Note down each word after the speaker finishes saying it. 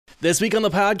This week on the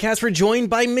podcast, we're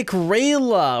joined by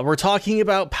McRayla. We're talking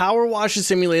about Power Wash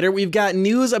Simulator. We've got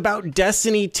news about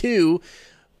Destiny 2,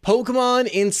 Pokemon,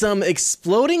 and some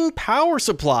exploding power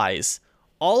supplies.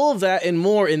 All of that and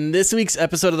more in this week's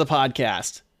episode of the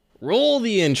podcast. Roll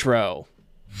the intro.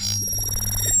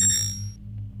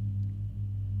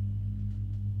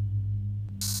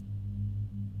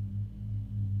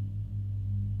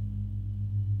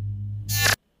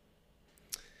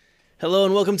 Hello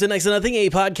and welcome to Next to Nothing, a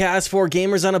podcast for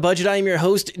gamers on a budget. I am your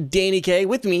host, Danny K.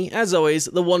 With me, as always,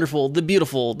 the wonderful, the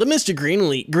beautiful, the Mr.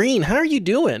 Green. How are you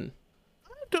doing?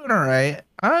 I'm doing all right.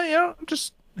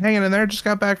 Just hanging in there. Just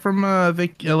got back from a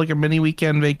mini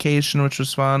weekend vacation, which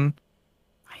was fun.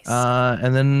 Nice.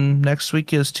 And then next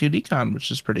week is 2DCon, which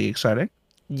is pretty exciting.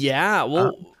 Yeah,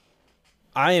 well,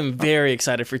 I am very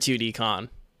excited for 2DCon.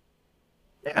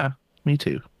 Yeah, me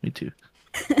too.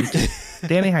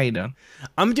 Danny, how you doing?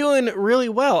 I'm doing really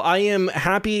well. I am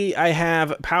happy I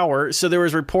have power. So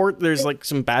there's like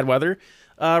some bad weather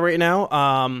right now.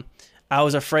 I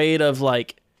was afraid of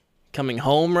like coming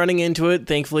home running into it.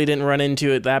 Thankfully didn't run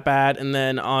into it that bad. And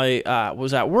then I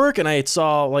was at work and I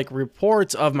saw like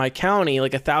reports of my county,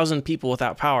 like 1,000 people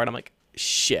without power. And I'm like,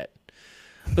 shit.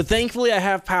 But thankfully I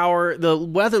have power. The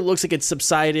weather looks like it's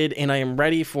subsided and I am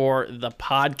ready for the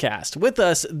podcast. With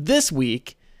us this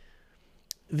week,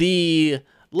 the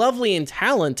lovely and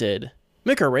talented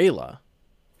McRayla.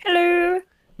 Hello.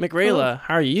 McRayla,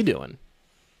 how are you doing?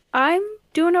 I'm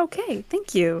doing okay,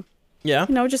 thank you. Yeah?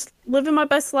 You know, just living my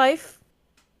best life.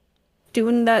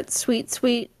 Doing that sweet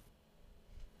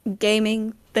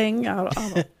gaming thing.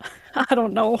 I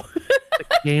don't know.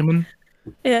 Gaming?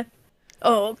 Yeah.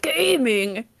 Oh,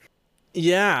 gaming.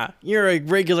 Yeah, you're a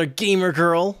regular gamer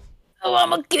girl. Oh,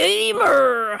 I'm a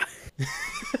gamer.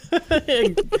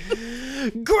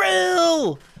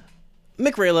 Grill!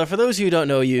 McRayla, for those who don't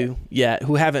know you yet,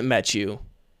 who haven't met you,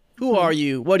 who are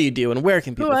you, what do you do, and where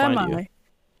can people find you?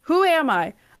 Who am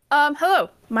I? Hello,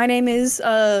 my name is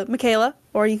Michaela,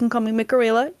 or you can call me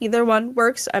McRayla. Either one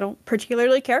works, I don't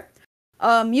particularly care.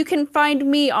 You can find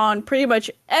me on pretty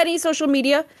much any social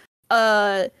media.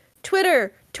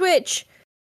 Twitter, Twitch,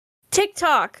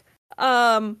 TikTok,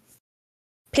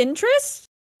 Pinterest?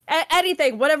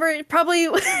 Anything, whatever, probably,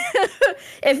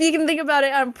 if you can think about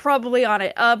it, I'm probably on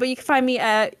it. But you can find me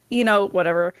at,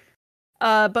 whatever.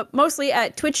 But mostly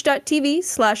at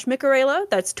twitch.tv/McRayla.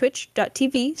 That's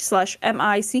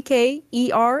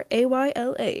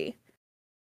twitch.tv/MICKERAYLA.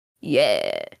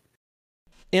 Yeah.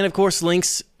 And of course,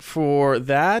 links for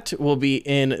that will be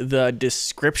in the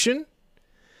description.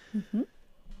 Mm-hmm.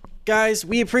 Guys,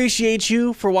 we appreciate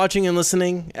you for watching and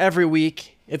listening every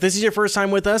week. If this is your first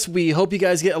time with us, we hope you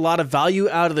guys get a lot of value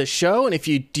out of the show. And if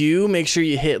you do, make sure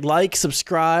you hit like,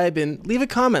 subscribe, and leave a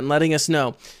comment letting us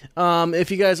know.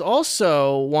 If you guys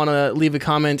also want to leave a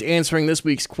comment answering this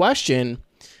week's question,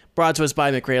 brought to us by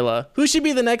McRayla, who should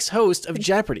be the next host of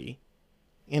Jeopardy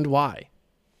and why?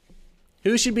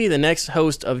 Who should be the next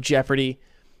host of Jeopardy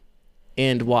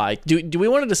and why? Do we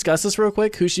want to discuss this real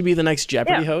quick? Who should be the next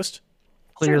Jeopardy host?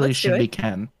 Clearly should be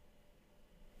Ken.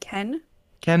 Ken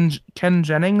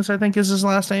Jennings, I think is his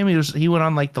last name. He went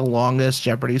on like the longest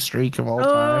Jeopardy streak of all time.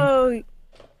 Oh,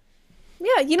 yeah.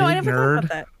 I never thought about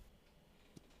that.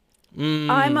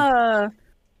 I'm a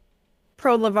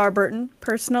pro LeVar Burton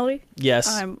personally. Yes,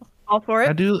 I'm all for it.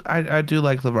 I do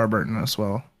like LeVar Burton as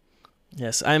well.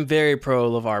 Yes, I'm very pro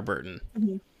LeVar Burton.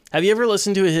 Mm-hmm. Have you ever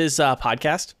listened to his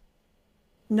podcast?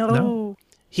 No.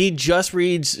 He just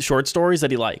reads short stories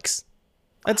that he likes.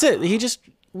 That's it. He just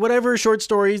whatever short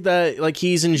stories that like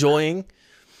he's enjoying.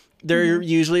 They're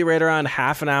usually right around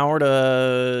half an hour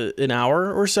to an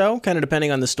hour or so, kind of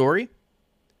depending on the story.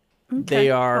 Okay.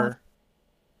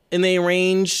 And they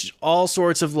range all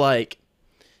sorts of like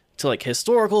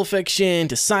historical fiction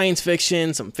to science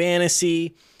fiction, some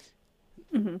fantasy.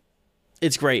 Mm-hmm.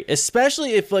 It's great,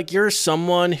 especially if like you're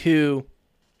someone who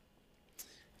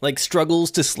like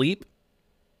struggles to sleep.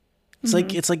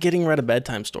 It's like getting read a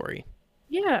bedtime story.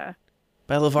 Yeah.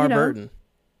 By LeVar Burton.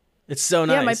 It's so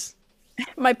nice. Yeah,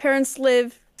 my parents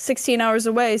live 16 hours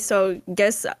away, so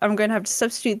guess I'm going to have to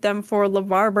substitute them for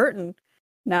LeVar Burton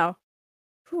now.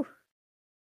 Whew.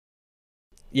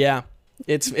 Yeah,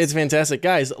 it's fantastic.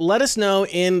 Guys, let us know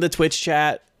in the Twitch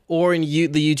chat or in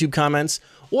the YouTube comments,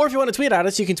 or if you want to tweet at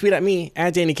us, you can tweet at me,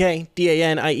 at Danny K,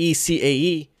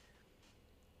 DANIECAE,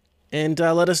 and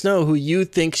let us know who you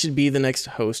think should be the next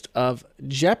host of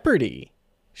Jeopardy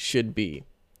should be.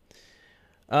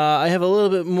 I have a little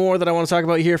bit more that I want to talk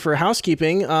about here for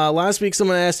housekeeping. Last week,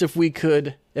 someone asked if I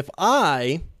could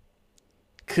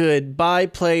buy,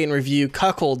 play, and review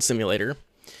Cuckold Simulator,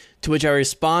 to which I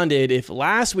responded, if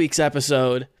last week's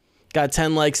episode got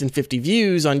 10 likes and 50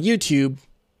 views on YouTube,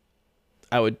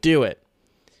 I would do it.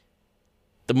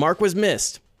 The mark was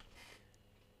missed.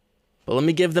 But let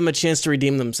me give them a chance to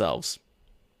redeem themselves.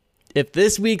 If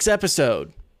this week's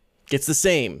episode gets the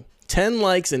same 10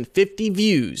 likes and 50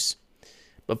 views,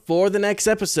 before the next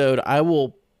episode, I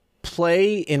will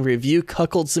play and review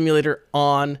Cuckold Simulator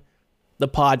on the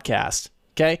podcast.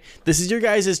 Okay? This is your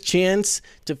guys' chance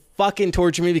to fucking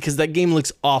torture me because that game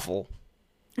looks awful.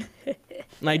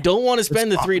 And I don't want to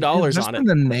spend the $3 on it.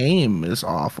 The name is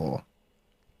awful.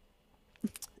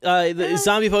 The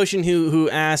Zombie Potion who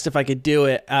asked if I could do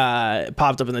it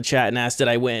popped up in the chat and asked, did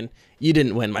I win? You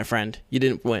didn't win, my friend. You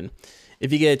didn't win.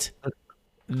 If you get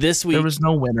this week... There was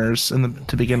no winners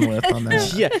to begin with on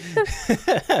that.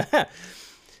 Yeah.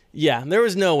 Yeah, there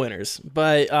was no winners.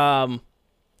 But,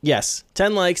 yes,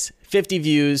 10 likes, 50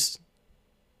 views.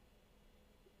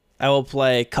 I will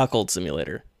play Cuckold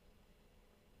Simulator.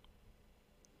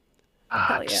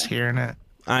 Just hearing it.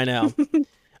 I know.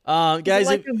 Guys,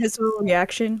 like a visceral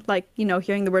reaction, like, you know,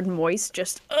 hearing the word moist,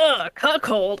 just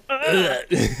cuckold. I'm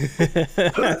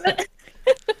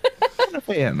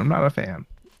not a fan.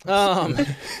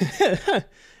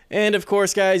 And of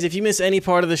course, guys, if you miss any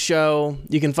part of the show,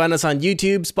 you can find us on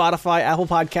YouTube, Spotify, Apple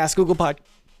Podcasts, Google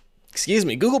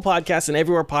Podcasts, and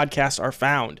everywhere podcasts are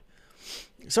found.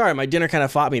 Sorry, my dinner kind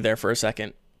of fought me there for a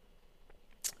second.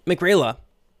 McRayla.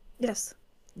 Yes.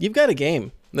 You've got a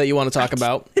game that you want to talk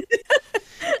about.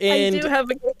 And I do have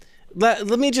a game.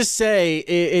 Let me just say,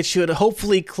 it should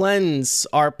hopefully cleanse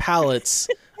our palates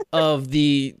of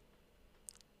the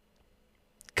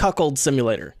Cuckold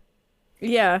Simulator.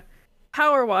 Yeah.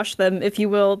 Power wash them, if you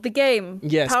will. The game.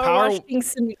 Yes, Power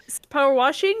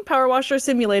washer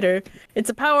simulator. It's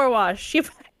a power wash. You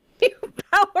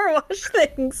power wash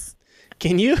things.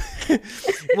 Can you?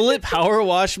 Will it power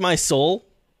wash my soul?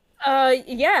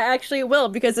 Yeah, actually it will,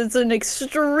 because it's an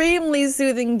extremely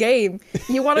soothing game.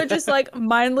 You want to just like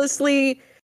mindlessly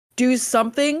do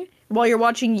something while you're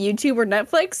watching YouTube or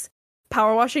Netflix?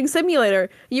 Power washing simulator.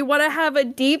 You want to have a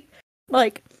deep,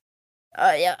 like,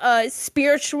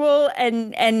 spiritual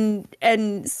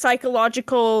and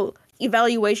psychological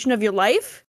evaluation of your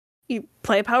life? You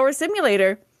play Power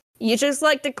Simulator. You just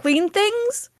like to clean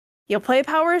things? You'll play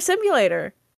Power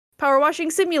Simulator. Power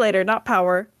washing simulator, not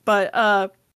power,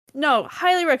 but no,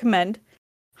 highly recommend.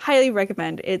 Highly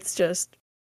recommend. It's a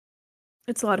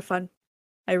lot of fun.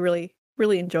 I really,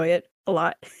 really enjoy it a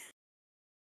lot.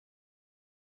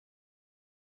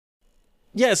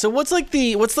 Yeah, so what's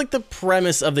the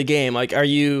premise of the game? Like, are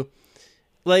you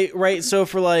like, right, so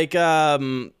for like I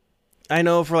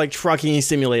know for like trucking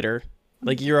simulator,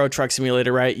 like Euro Truck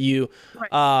Simulator, right? You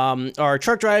are a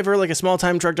truck driver, like a small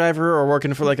time truck driver, or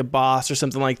working for like a boss or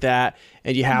something like that,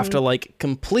 and you have to like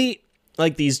complete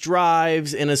like these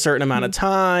drives in a certain amount of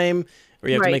time, or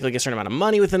you have to make like a certain amount of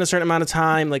money within a certain amount of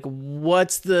time. Like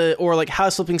or like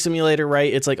house flipping simulator,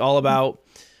 right? It's like all about,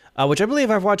 which I believe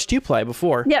I've watched you play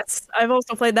before. Yes, I've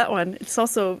also played that one. It's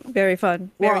also very fun,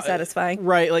 very satisfying.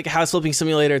 Right, like house flipping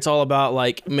simulator, it's all about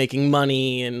like making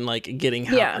money and like getting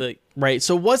right.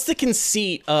 So what's the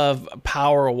conceit of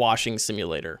power washing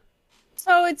simulator?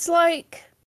 So it's like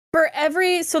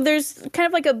so there's kind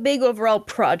of like a big overall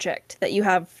project that you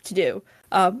have to do.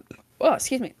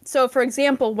 Excuse me. So for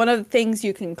example, one of the things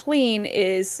you can clean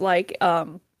is like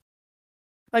one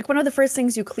of the first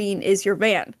things you clean is your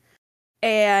van.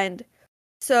 And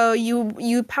so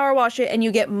you power wash it and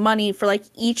you get money for like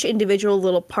each individual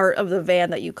little part of the van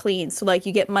that you clean. So like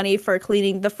you get money for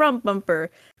cleaning the front bumper,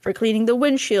 for cleaning the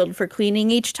windshield, for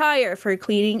cleaning each tire, for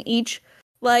cleaning each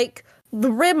like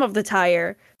the rim of the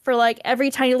tire. For like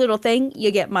every tiny little thing, you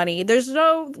get money.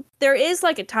 There is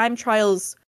like a time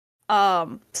trials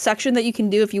section that you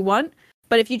can do if you want.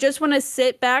 But if you just want to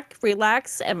sit back,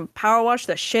 relax, and power wash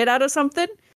the shit out of something,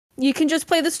 you can just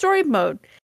play the story mode.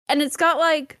 And it's got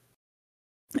like,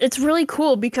 it's really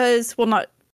cool because, well, not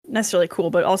necessarily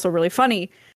cool, but also really funny.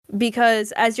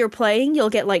 Because as you're playing, you'll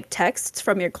get like texts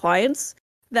from your clients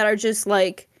that are just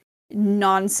like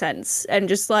nonsense. And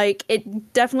just like,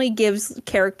 it definitely gives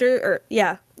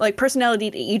like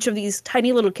personality to each of these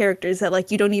tiny little characters that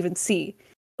like you don't even see.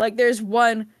 Like there's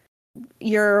one,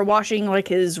 you're washing like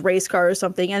his race car or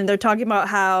something, and they're talking about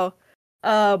how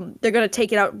they're going to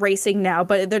take it out racing now,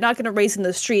 but they're not going to race in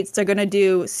the streets. They're going to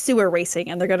do sewer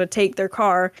racing, and they're going to take their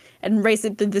car and race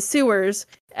it through the sewers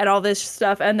and all this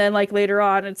stuff. And then like later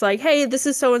on, it's like, hey, this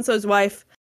is so-and-so's wife.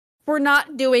 We're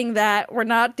not doing that. We're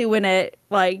not doing it.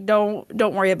 Like, don't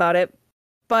worry about it.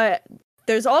 But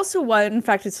there's also one, in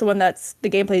fact, it's the one that's the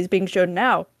gameplay is being shown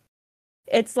now.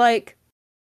 It's like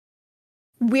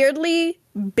weirdly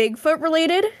Bigfoot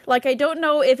related. Like, I don't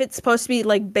know if it's supposed to be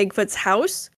like Bigfoot's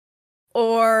house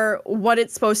or what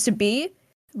it's supposed to be,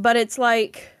 but it's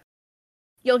like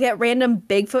you'll get random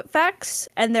Bigfoot facts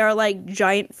and there are like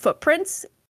giant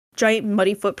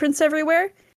muddy footprints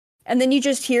everywhere. And then you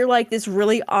just hear like this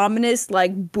really ominous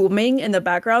like booming in the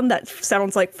background that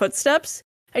sounds like footsteps.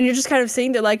 And you're just kind of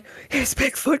sitting there like, is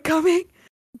Bigfoot coming?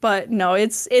 But no,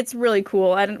 it's really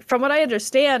cool. And from what I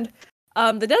understand,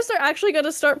 the devs are actually going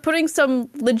to start putting some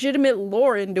legitimate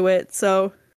lore into it.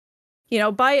 So,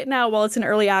 buy it now while it's in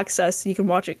early access so you can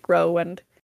watch it grow and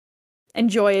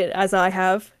enjoy it as I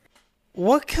have.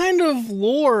 What kind of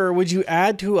lore would you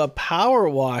add to a power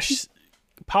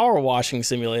washing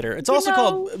simulator? It's also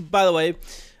called, by the way,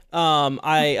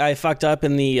 I fucked up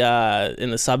in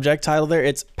the subject title there.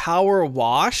 It's Power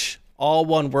Wash, all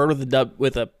one word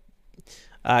with a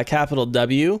capital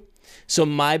W. So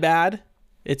my bad.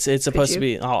 It's supposed to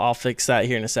be. I'll fix that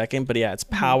here in a second. But yeah, it's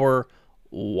Power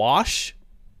Wash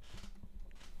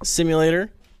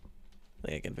Simulator. I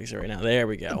think I can fix it right now. There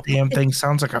we go. Damn thing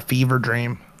sounds like a fever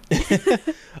dream.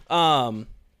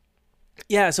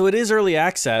 Yeah. So it is early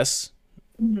access.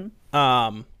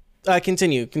 Mm-hmm.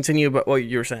 Continue about what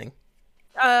you were saying.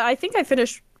 I think I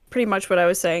finished pretty much what I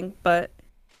was saying, but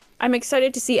I'm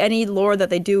excited to see any lore that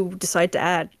they do decide to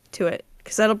add to it,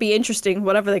 because that'll be interesting,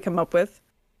 whatever they come up with.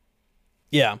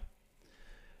 Yeah.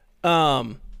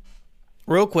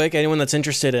 Real quick, anyone that's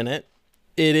interested in it,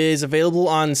 it is available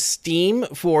on Steam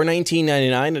for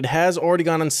 $19.99. It has already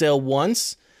gone on sale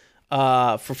once for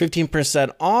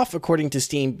 15% off, according to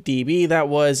Steam DB. That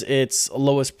was its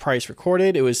lowest price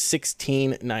recorded. It was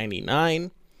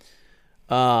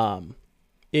 $16.99.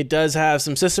 It does have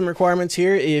some system requirements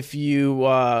here. If you,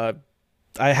 I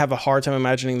have a hard time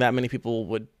imagining that many people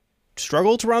would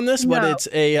struggle to run this, but it's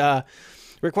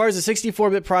requires a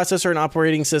 64-bit processor and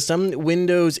operating system,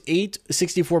 Windows 8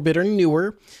 64-bit or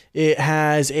newer. It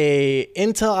has a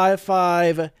Intel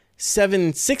i5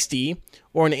 760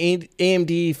 or an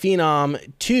AMD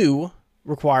Phenom 2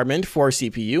 requirement for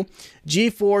CPU,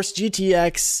 GeForce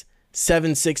GTX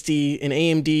 760, an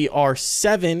AMD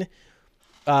R7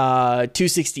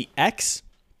 260X.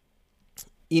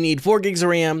 You need 4 gigs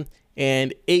of RAM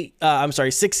and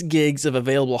 6 gigs of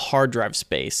available hard drive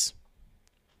space.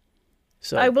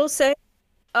 So I will say,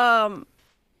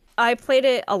 I played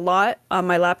it a lot on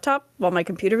my laptop while my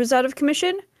computer was out of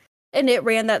commission, and it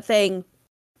ran that thing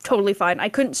totally fine. I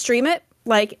couldn't stream it.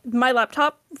 Like, my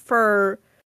laptop, for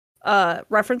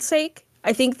reference sake,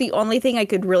 I think the only thing I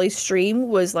could really stream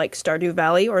was like Stardew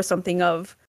Valley or something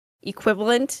of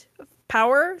equivalent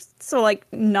power. So like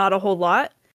not a whole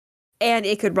lot. And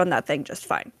it could run that thing just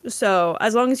fine. So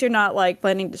as long as you're not like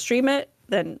planning to stream it,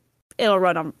 then it'll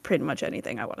run on pretty much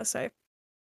anything, I want to say.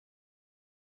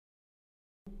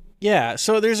 Yeah,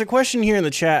 so there's a question here in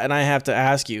the chat, and I have to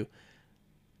ask you,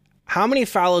 how many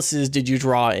phalluses did you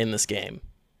draw in this game?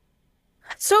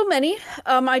 So many.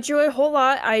 I drew a whole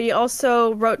lot. I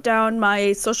also wrote down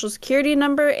my social security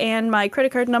number and my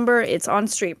credit card number. It's on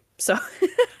stream, so.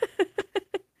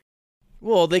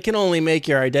 Well, they can only make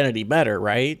your identity better,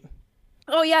 right?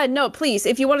 Oh yeah, no, please.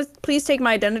 If you want to, please take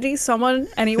my identity. Someone,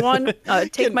 anyone,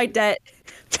 take my debt.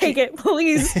 Take it,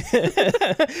 please.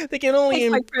 They can only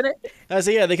take my credit.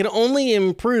 They can only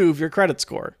improve your credit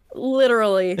score.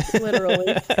 Literally.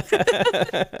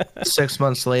 6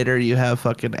 months later, you have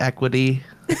fucking equity.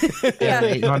 Yeah,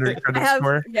 800 credit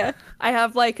score. Yeah, I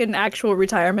have like an actual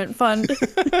retirement fund.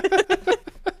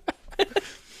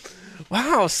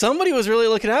 Wow, somebody was really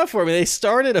looking out for me. They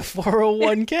started a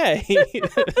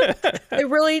 401k. They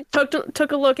really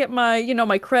took a look at my,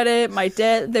 my credit, my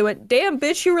debt. They went, "Damn,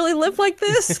 bitch, you really live like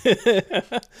this?" You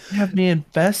have me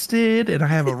invested, and I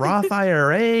have a Roth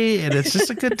IRA, and it's just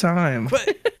a good time.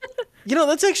 But,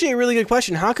 that's actually a really good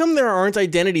question. How come there aren't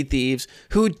identity thieves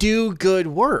who do good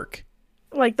work?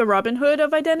 Like the Robin Hood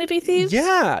of identity thieves?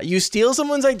 Yeah, you steal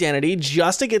someone's identity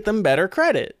just to get them better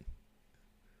credit.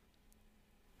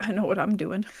 I know what I'm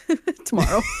doing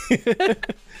tomorrow.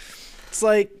 It's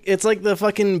like the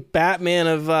fucking Batman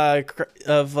of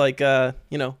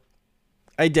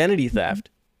identity theft.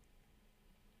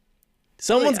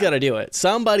 Someone's got to do it.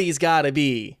 Somebody's got to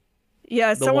be.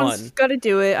 Yeah, someone's got to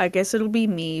do it. I guess it'll be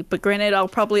me. But granted, I'll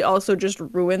probably also just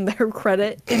ruin their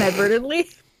credit inadvertently.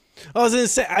 I was gonna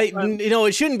say,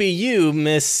 it shouldn't be you,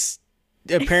 Miss.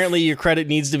 Apparently, your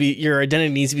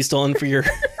identity needs to be stolen for your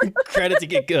credit to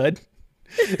get good.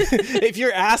 If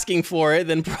you're asking for it,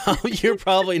 then you're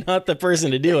probably not the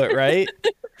person to do it, right?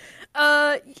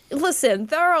 Listen,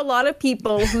 there are a lot of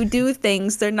people who do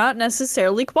things they're not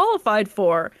necessarily qualified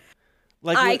for.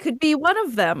 Like I could be one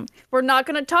of them. We're not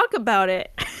going to talk about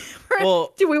it.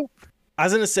 Well, I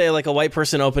was gonna say like a white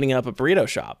person opening up a burrito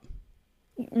shop.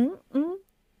 Mm-mm.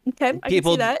 Okay, I can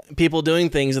see that. People doing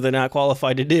things that they're not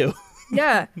qualified to do.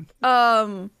 Yeah.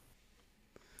 Am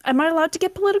I allowed to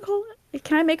get political?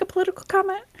 Can I make a political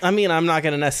comment? I mean, I'm not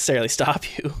gonna necessarily stop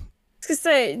you. I was gonna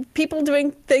say, people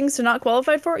doing things they're not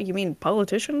qualified for? You mean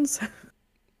politicians?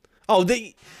 Oh,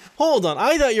 hold on.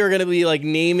 I thought you were gonna be like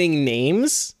naming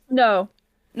names. No.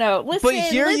 Listen. But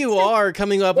here you are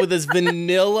coming up with this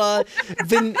vanilla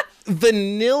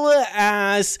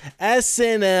ass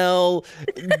SNL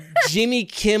Jimmy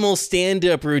Kimmel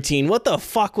stand-up routine. What the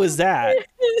fuck was that?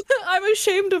 I'm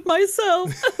ashamed of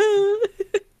myself.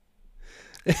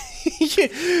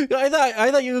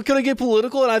 I thought you were gonna get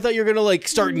political, and I thought you were gonna like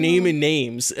start naming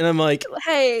names, and I'm like,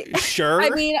 hey, sure. I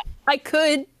mean, I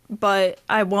could, but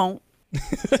I won't.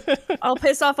 I will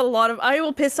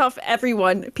piss off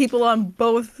everyone, people on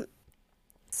both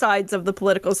sides of the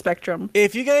political spectrum.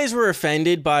 If you guys were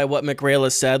offended by what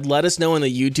McRayla said, let us know in the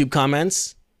YouTube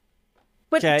comments.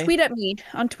 But tweet at me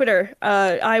on Twitter.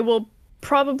 I will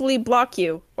probably block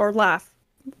you or laugh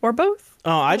or both.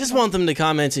 Oh, I just want them to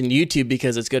comment in YouTube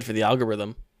because it's good for the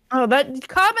algorithm. Oh, that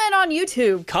comment on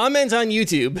YouTube. Comment on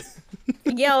YouTube.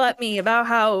 Yell at me about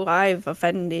how I've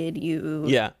offended you.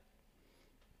 Yeah.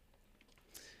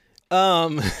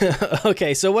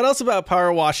 Okay, so what else about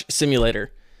Power Wash Simulator?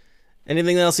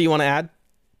 Anything else you want to add?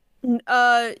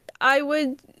 I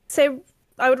would say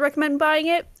I would recommend buying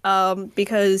it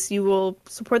because you will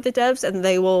support the devs, and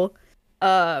they will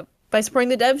by supporting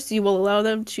the devs, you will allow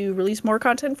them to release more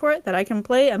content for it that I can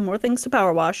play and more things to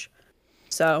power wash.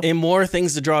 So and more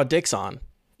things to draw dicks on.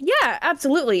 Yeah,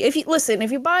 absolutely. If you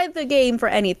buy the game for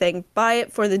anything, buy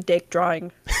it for the dick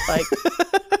drawing. Like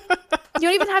you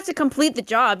don't even have to complete the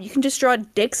job. You can just draw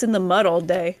dicks in the mud all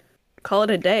day. Call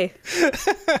it a day.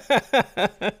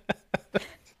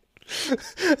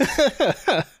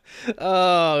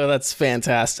 Oh, that's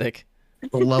fantastic.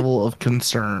 The level of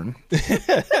concern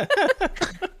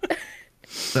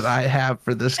that I have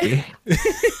for this game.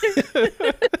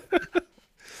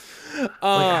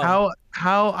 Like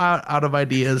how out of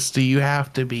ideas do you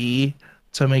have to be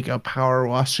to make a power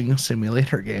washing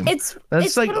simulator game? It's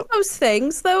like one of those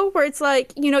things though where it's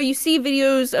like, you see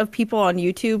videos of people on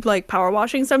YouTube like power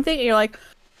washing something and you're like,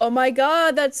 oh my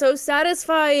god, that's so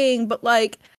satisfying, but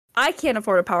like I can't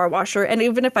afford a power washer, and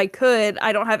even if I could,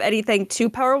 I don't have anything to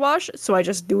power wash, so I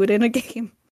just do it in a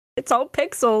game. It's all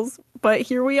pixels, but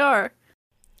here we are.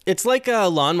 It's like a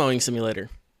lawn mowing simulator.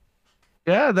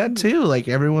 Yeah, that too. Like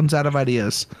everyone's out of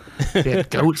ideas.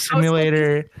 Goat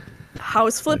Simulator,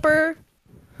 House Flipper,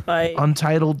 like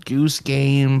Untitled Goose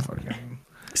Game.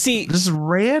 See, just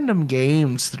random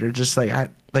games that are just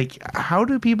like, how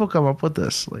do people come up with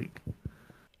this? Like,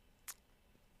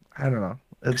 I don't know.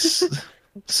 It's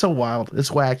so wild. It's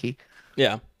wacky.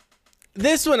 Yeah,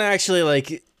 this one actually,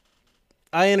 like,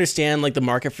 I understand like the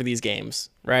market for these games,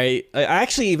 right? I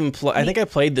actually even I think I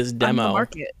played this demo. I'm the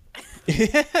market.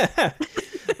 Yeah,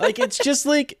 like it's just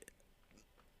like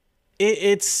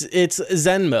it's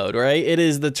Zen mode, right? It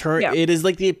is the turn. Yeah. It is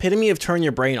like the epitome of turn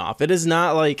your brain off. It is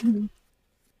not like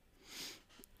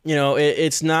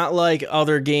it's not like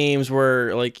other games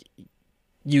where like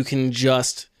you can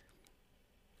just.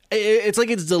 It's like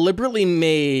it's deliberately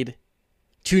made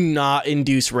to not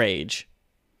induce rage.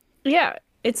 Yeah,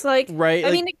 it's like right.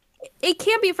 I mean, it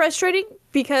can be frustrating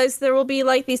because there will be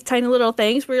like these tiny little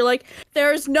things where you're like,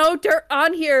 there's no dirt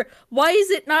on here. Why is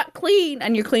it not clean?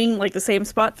 And you're cleaning like the same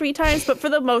spot 3 times. But for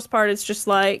the most part, it's just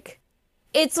like,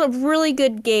 it's a really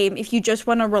good game if you just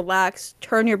want to relax,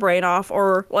 turn your brain off,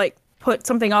 or like put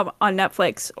something up on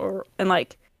Netflix, and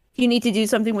like you need to do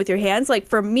something with your hands. Like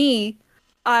for me,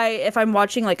 if I'm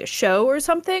watching like a show or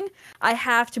something, I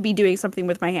have to be doing something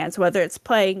with my hands, whether it's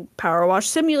playing Power Wash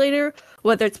Simulator,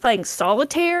 whether it's playing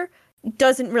Solitaire,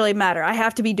 doesn't really matter. I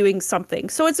have to be doing something.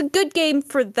 So it's a good game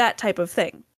for that type of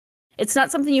thing. It's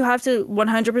not something you have to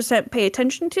 100% pay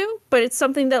attention to, but it's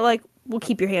something that like will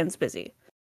keep your hands busy.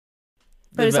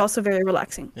 But it's also very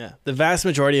relaxing. Yeah. The vast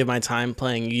majority of my time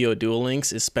playing Yu-Gi-Oh! Duel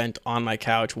Links is spent on my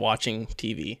couch watching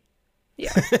TV.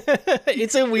 Yeah.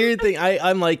 It's a weird thing.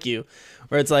 I'm like you.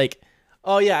 Where it's like,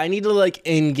 oh yeah, I need to like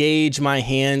engage my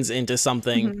hands into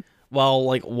something while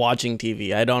like watching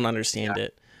TV. I don't understand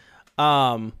it.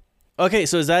 Okay,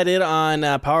 so is that it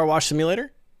on Power Wash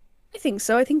Simulator? I think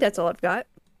so. I think that's all I've got.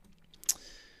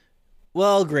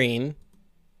 Well, Green,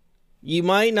 you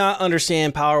might not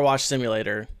understand Power Wash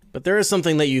Simulator, but there is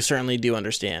something that you certainly do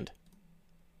understand.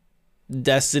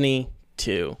 Destiny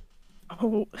 2.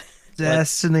 Oh.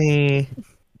 Destiny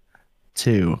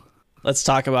 2. Let's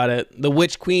talk about it. The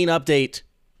Witch Queen update.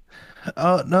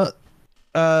 Oh, no.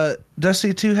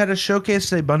 Destiny 2 had a showcase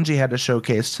today. Bungie had a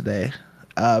showcase today.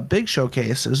 Big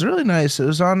showcase. It was really nice. It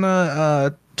was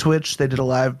on Twitch. They did a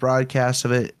live broadcast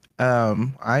of it.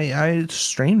 I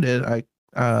streamed it.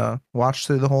 I watched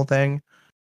through the whole thing.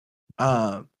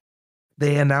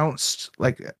 They announced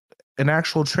like an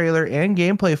actual trailer and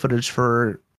gameplay footage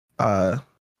for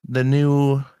the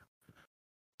new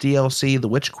DLC, The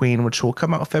Witch Queen, which will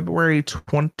come out February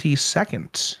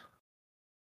 22nd.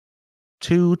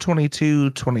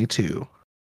 2/22/22.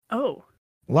 Oh.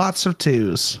 Lots of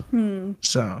twos.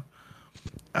 So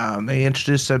they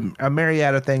introduced a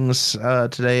myriad of things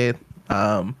today.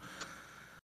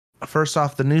 First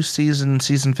off, the new season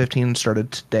 15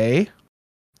 started today.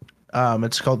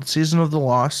 It's called Season of the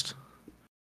Lost.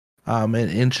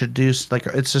 It introduced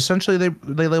it's essentially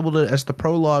they labeled it as the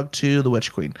prologue to The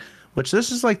Witch Queen, which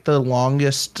this is like the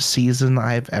longest season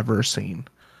I've ever seen.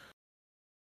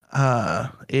 It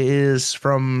is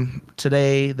from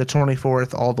today, the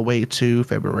 24th, all the way to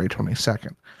February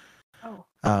 22nd.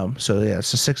 Oh. So yeah,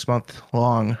 it's a 6-month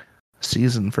long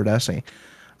season for Destiny,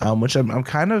 which I'm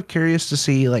kind of curious to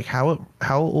see like how it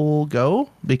will go,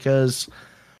 because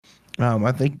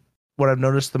I think what I've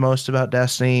noticed the most about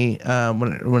Destiny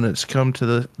when it's come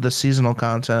to the seasonal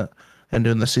content and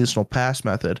doing the seasonal pass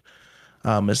method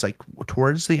is like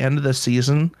towards the end of the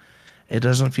season, it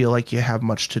doesn't feel like you have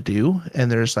much to do, and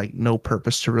there's like no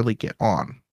purpose to really get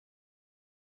on.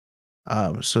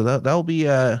 So that'll be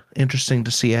interesting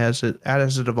to see as it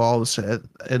evolves.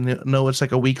 And no, it's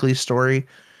like a weekly story.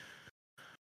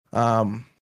 The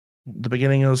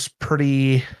beginning was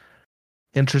pretty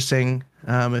interesting.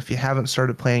 If you haven't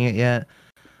started playing it yet,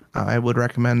 I would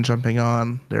recommend jumping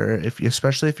on there.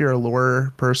 Especially if you're a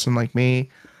lore person like me,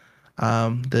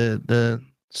 the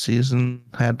season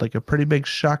had like a pretty big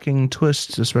shocking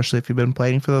twist, especially if you've been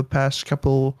playing for the past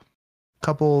couple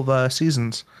of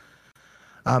seasons.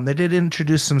 They did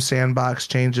introduce some sandbox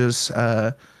changes.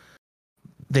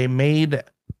 They made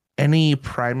any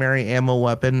primary ammo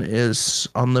weapon is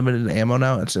unlimited ammo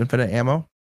now. It's infinite ammo.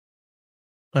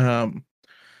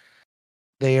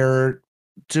 They are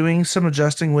doing some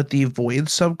adjusting with the Void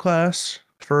subclass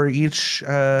for each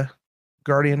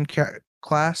Guardian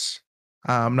class.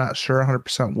 I'm not sure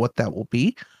 100% what that will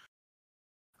be.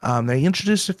 They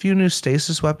introduced a few new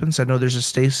stasis weapons. I know there's a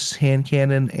stasis hand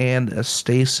cannon and a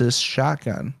stasis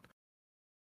shotgun.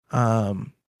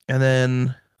 And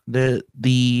then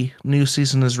the new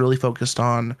season is really focused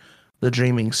on the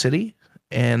Dreaming City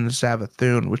and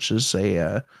Zavathun, which is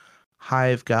a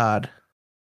hive god,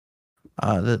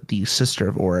 the sister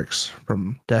of Oryx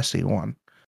from Destiny 1.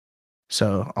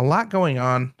 So a lot going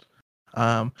on.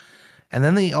 And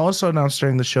then they also announced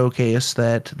during the showcase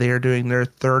that they are doing their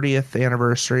 30th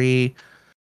anniversary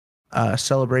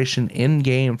celebration in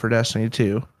game for Destiny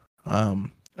 2.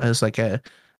 As like a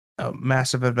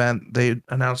massive event. They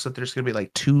announced that there's going to be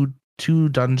like two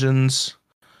dungeons.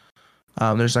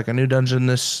 There's like a new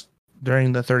dungeon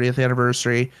during the 30th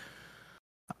anniversary.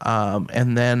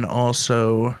 And then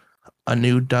also a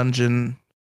new dungeon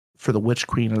for the Witch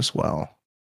Queen as well.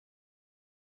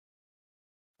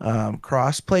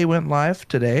 Crossplay went live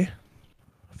today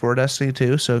for Destiny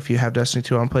 2. So if you have Destiny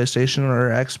 2 on PlayStation or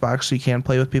Xbox, you can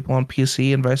play with people on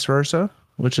PC and vice versa,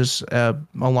 which is a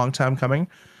long time coming.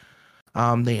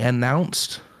 They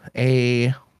announced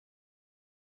a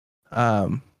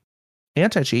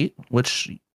anti-cheat, which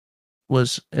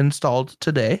was installed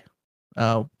today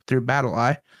through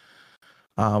BattleEye,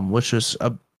 which was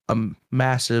a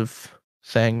massive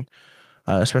thing.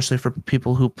 Especially for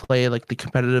people who play like the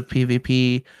competitive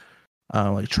PvP,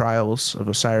 like Trials of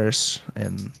Osiris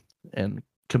and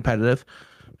competitive,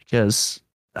 because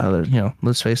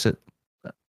let's face it,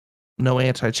 no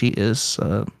anti-cheat is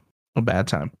a bad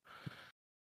time.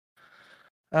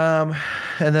 And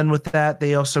then with that,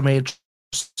 they also made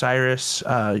Osiris.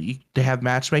 They have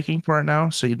matchmaking for it now,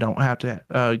 so you don't have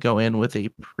to go in with a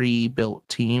pre-built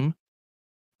team.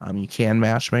 You can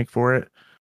matchmake for it.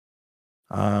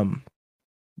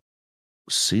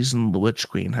 Season of the Witch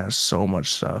Queen has so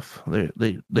much stuff.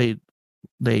 They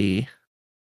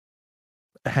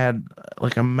had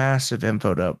like a massive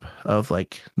info dump of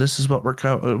like, this is what we're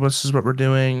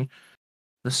doing,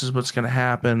 this is what's gonna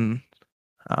happen.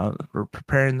 We're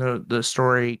preparing the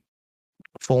story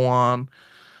full on.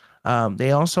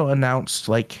 They also announced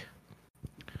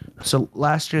so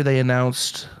last year they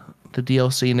announced the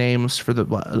DLC names for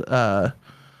the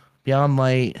Beyond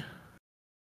Light,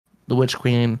 the Witch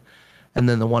Queen, and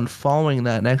then the one following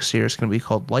that next year is going to be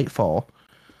called Lightfall.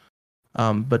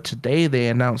 But today they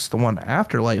announced the one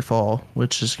after Lightfall,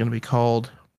 which is going to be called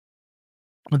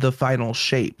The Final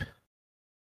Shape.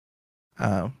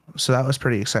 So that was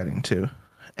pretty exciting too.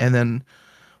 And then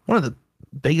one of the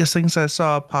biggest things I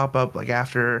saw pop up like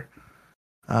after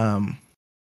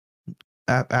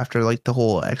after like the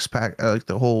whole like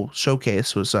the whole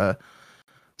showcase was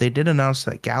they did announce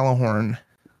that Galahorn,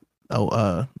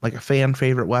 like a fan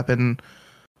favorite weapon,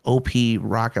 OP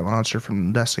rocket launcher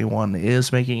from Destiny 1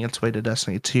 is making its way to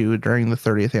Destiny 2 during the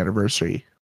 30th anniversary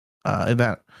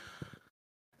event.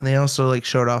 And they also like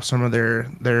showed off some of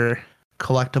their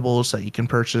collectibles that you can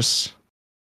purchase,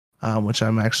 which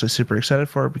I'm actually super excited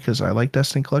for because I like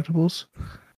Destiny collectibles,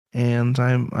 and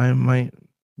I might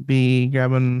be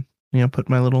grabbing, put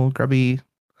my little grubby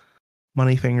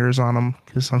money fingers on them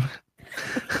because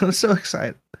I'm so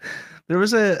excited. There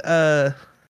was a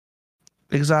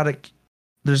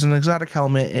there's an exotic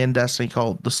helmet in Destiny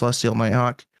called the Celestial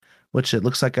Nighthawk, which it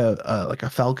looks like a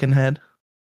falcon head.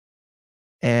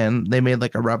 And they made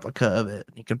like a replica of it.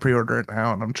 You can pre-order it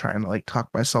now, and I'm trying to like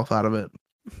talk myself out of it.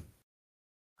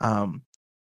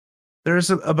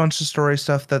 There's a bunch of story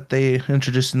stuff that they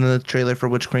introduced in the trailer for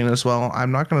Witch Queen as well.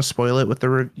 I'm not going to spoil it with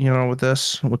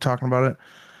with talking about it.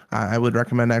 I would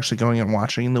recommend actually going and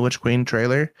watching the Witch Queen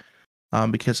trailer,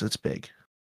 because it's big.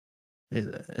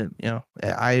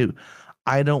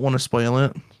 I don't want to spoil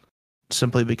it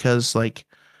simply because like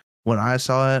when I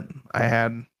saw it, I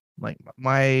had like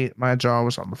my jaw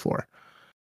was on the floor.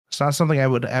 It's not something I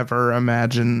would ever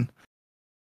imagine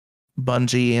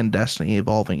Bungie and Destiny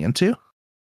evolving into.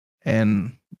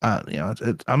 And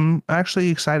I'm actually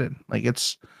excited. Like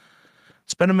it's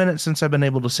been a minute since I've been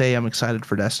able to say I'm excited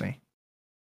for Destiny.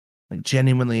 Like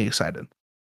genuinely excited.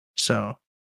 So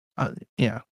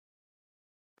yeah.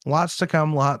 Lots to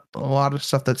come, a lot of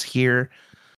stuff that's here.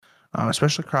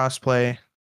 Especially crossplay.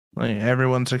 Like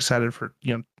everyone's excited for,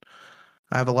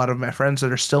 I have a lot of my friends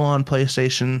that are still on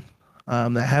PlayStation,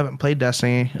 that haven't played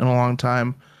Destiny in a long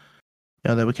time,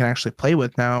 that we can actually play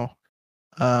with now.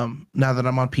 Now that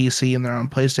I'm on PC and they're on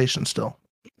PlayStation still.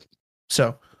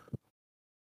 So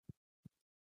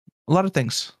a lot of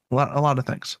things. A lot of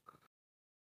things.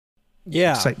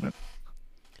 Yeah. Excitement.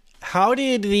 How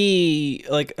did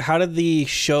the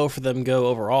show for them go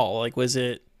overall? Like, was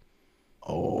it?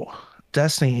 Oh,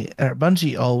 Destiny,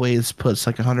 Bungie always puts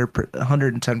like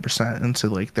 110% into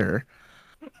like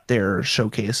their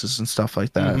showcases and stuff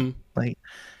like that. Mm-hmm. Like,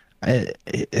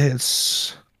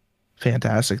 it's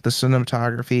fantastic. The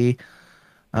cinematography,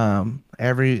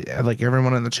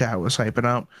 everyone in the chat was hyping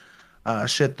up.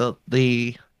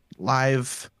 The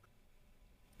live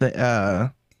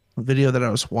video that I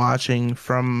was watching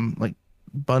from like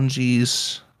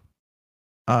Bungie's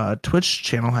Twitch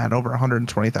channel had over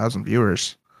 120,000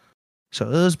 viewers. So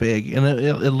it was big, and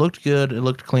it looked good. It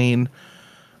looked clean.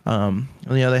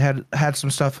 They had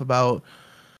some stuff about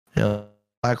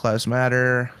Black Lives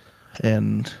Matter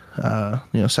and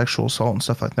sexual assault and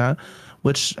stuff like that,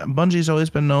 which Bungie's always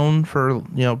been known for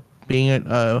being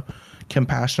a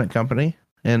compassionate company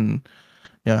and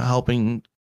helping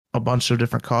a bunch of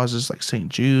different causes like St.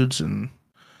 Jude's and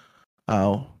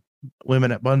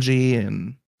women at Bungie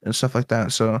and stuff like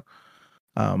that. So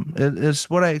it's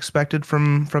what I expected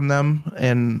from them,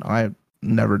 and I'm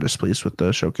never displeased with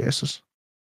the showcases.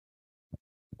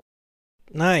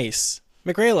 Nice.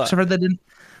 McRayla. Except for they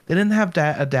didn't have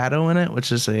a Datto in it,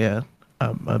 which is a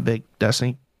big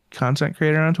Destiny content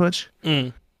creator on Twitch,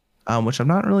 which I'm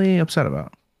not really upset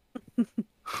about.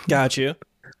 Got you.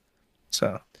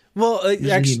 So, well,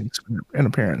 actually, an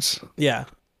appearance. Yeah,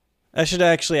 I should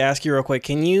actually ask you real quick.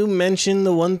 Can you mention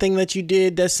the one thing that you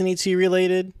did Destiny 2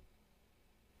 related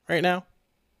right now?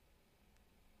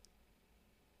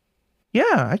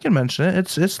 Yeah, I can mention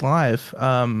it. It's live.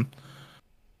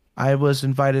 I was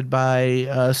invited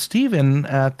by Steven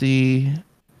at the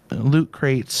Loot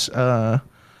Crate's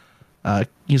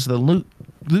he's the Loot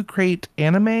Crate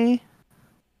anime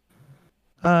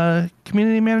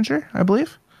community manager, I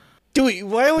believe.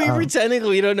 Why are we pretending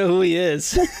we don't know who he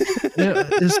is?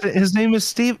 His name is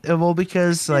Steve. Well,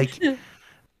 because like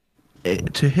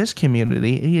to his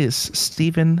community, he is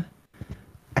Steven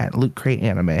at Loot Crate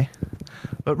Anime.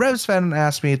 But RevSven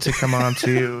asked me to come on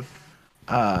to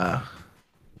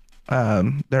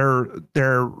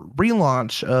their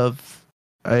relaunch of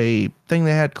a thing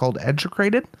they had called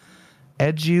Educrated.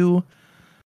 Edu-Crated.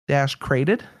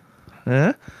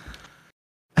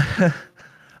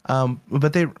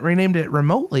 But they renamed it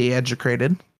Remotely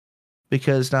Educated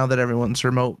because now that everyone's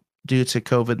remote due to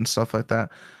COVID and stuff like that.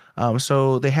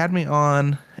 So they had me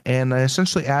on, and I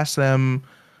essentially asked them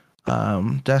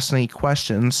Destiny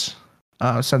questions,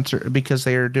 because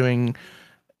they are doing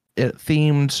it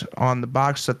themed on the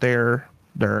box that they're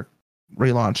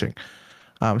relaunching.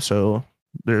 So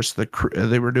there's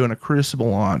they were doing a Crucible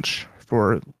launch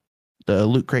for the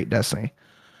Loot Crate Destiny.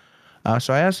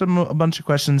 So I asked him a bunch of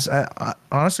questions.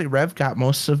 Honestly, Rev got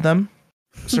most of them,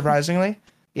 surprisingly.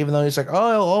 Even though he's like,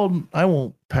 "Oh, I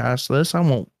won't pass this. I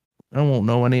won't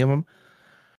know any of them."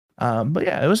 But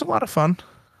yeah, it was a lot of fun.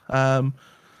 I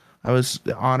was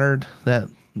honored that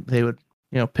they would,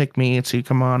 pick me to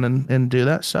come on and do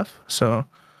that stuff. So,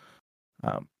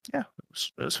 yeah, it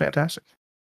was fantastic.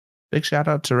 Big shout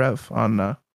out to Rev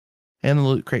on and the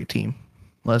Loot Crate team.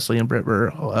 Leslie and Britt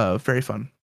were very fun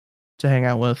to hang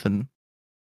out with and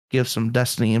give some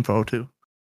Destiny info to.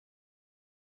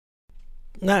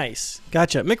 Nice.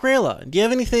 Gotcha. Mick Rayla, do you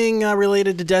have anything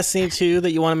related to Destiny 2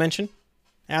 that you want to mention?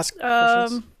 Ask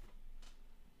questions?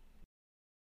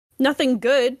 Nothing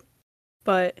good,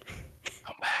 but...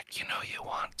 Come back, you know you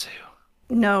want to.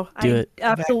 No, I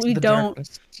absolutely don't.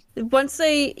 Darkness. Once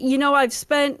they... I've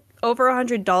spent over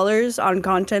 $100 on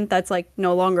content that's, like,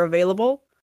 no longer available.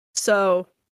 So...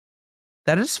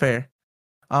 That is fair.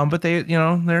 But they,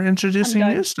 they're introducing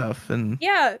new stuff. And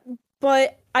yeah,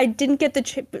 but I didn't get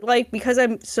the... because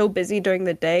I'm so busy during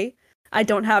the day, I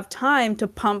don't have time to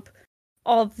pump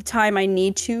all the time I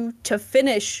need to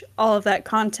finish all of that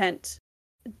content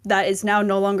that is now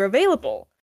no longer available.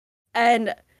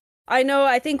 And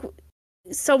I think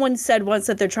someone said once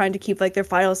that they're trying to keep like their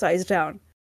file size down.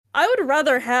 I would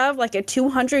rather have like a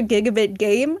 200 gigabit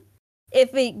game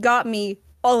if it got me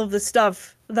all of the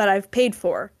stuff that I've paid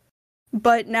for.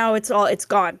 But now it's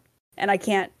gone and I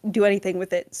can't do anything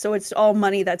with it. So it's all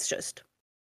money that's just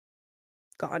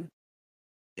gone.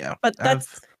 Yeah. But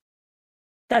that's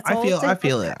all. I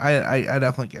feel it. I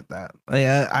definitely get that.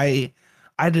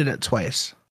 I did it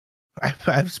twice.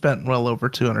 I've spent well over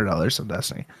 $200 on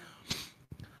Destiny.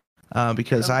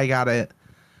 Because I got it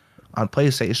on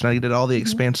PlayStation. I did all the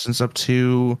expansions up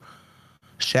to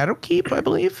Shadowkeep, I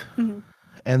believe. Mm-hmm.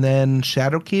 And then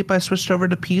Shadowkeep I switched over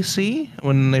to PC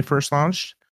when they first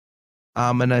launched.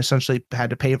 And I essentially had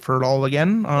to pay for it all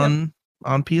again on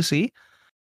PC.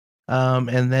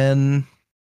 And then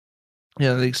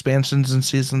the expansions and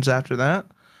seasons after that.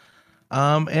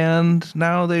 And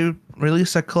now they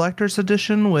released a collector's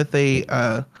edition with a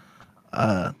I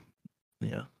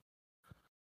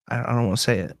don't want to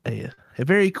say it, a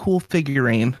very cool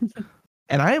figurine.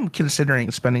 And I am considering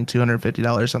spending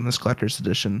 $250 on this collector's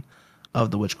edition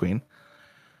of the Witch Queen.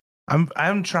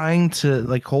 I'm trying to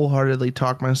like wholeheartedly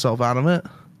talk myself out of it.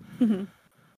 Mm-hmm.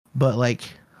 But like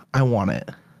I want it.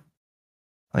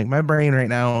 Like my brain right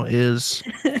now is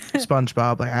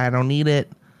SpongeBob. Like I don't need it.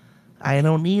 I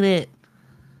don't need it.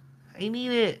 I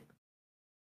need it.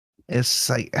 It's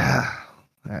like,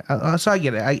 so I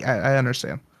get it. I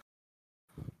understand.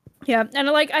 Yeah, and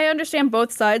like I understand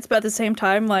both sides, but at the same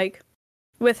time, like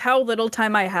with how little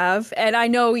time I have, and I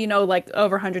know like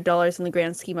over $100 in the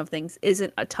grand scheme of things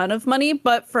isn't a ton of money,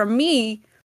 but for me,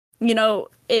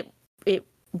 it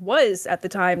was at the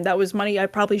time. That was money I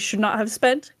probably should not have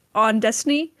spent on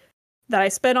Destiny, that I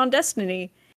spent on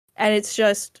Destiny, and it's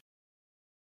just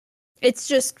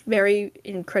very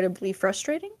incredibly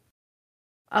frustrating.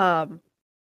 I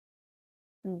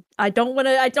don't want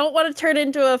to turn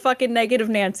into a fucking negative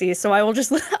Nancy, so I'll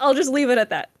just leave it at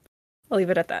that. I'll leave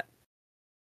it at that.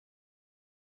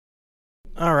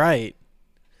 All right.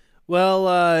 Well,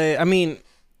 I mean,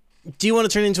 do you want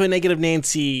to turn into a negative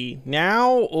Nancy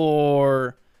now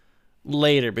or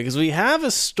later? Because we have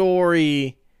a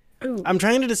story. Ooh. I'm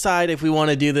trying to decide if we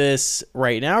want to do this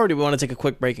right now or do we want to take a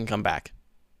quick break and come back?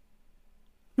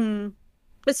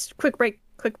 Let's quick break.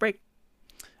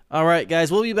 All right,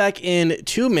 guys, we'll be back in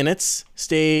 2 minutes.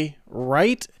 Stay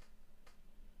right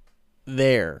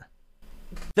there.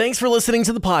 Thanks for listening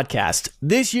to the podcast.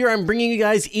 This year, I'm bringing you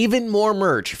guys even more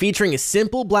merch featuring a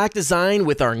simple black design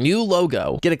with our new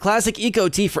logo. Get a classic Eco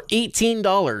Tee for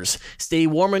 $18. Stay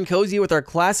warm and cozy with our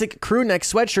classic crew neck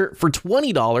sweatshirt for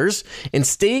 $20. And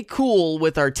stay cool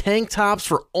with our tank tops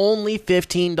for only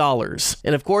 $15.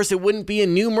 And of course, it wouldn't be a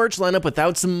new merch lineup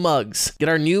without some mugs. Get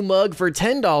our new mug for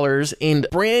 $10. And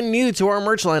brand new to our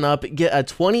merch lineup, get a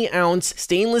 20-ounce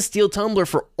stainless steel tumbler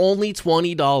for only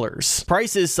 $20.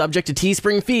 Prices subject to Teespring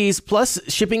fees plus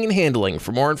shipping and handling.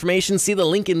 For more information, see the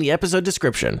link in the episode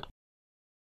description.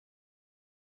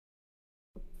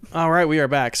 All right, we are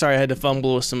back. Sorry, I had to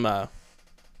fumble some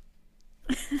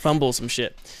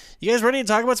shit. You guys ready to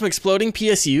talk about some exploding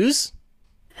PSUs?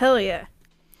 Hell yeah.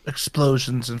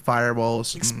 Explosions and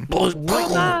fireballs.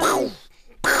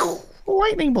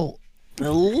 Lightning bolt.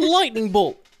 A lightning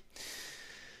bolt.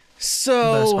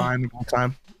 So Best vine of all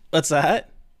time. What's that?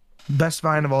 Best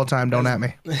vine of all time. Don't at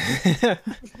me.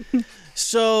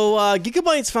 So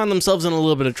Gigabytes found themselves in a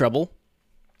little bit of trouble.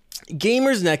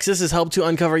 Gamers Nexus has helped to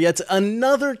uncover yet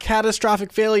another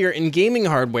catastrophic failure in gaming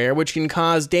hardware, which can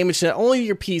cause damage to not only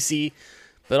your PC,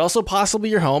 but also possibly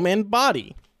your home and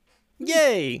body.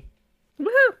 Yay!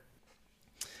 Woohoo!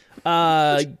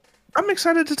 I'm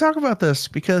excited to talk about this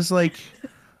because, like,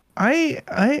 I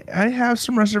have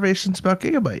some reservations about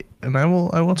Gigabyte, and I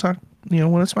will talk.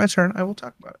 When it's my turn, I will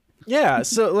talk about it. Yeah.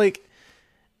 So, like,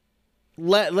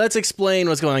 let's explain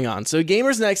what's going on. So,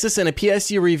 Gamers Nexus and a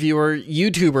PSU reviewer,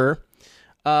 YouTuber,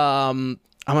 I'm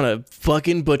gonna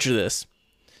fucking butcher this.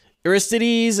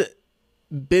 Aristides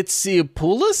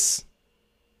Bitsiopoulos?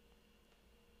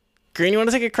 Green, you want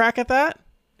to take a crack at that?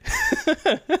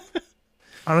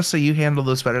 Honestly, you handle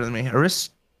this better than me.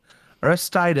 Aristides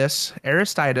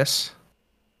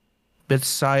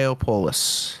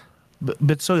Bitsiopoulos.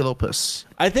 Bitsoilopus.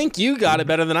 I think you got it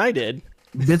better than I did.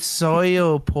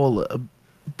 Bitsoilopoulos.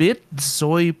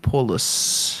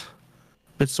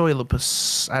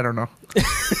 Bitsoilopus. I don't know.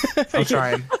 I'm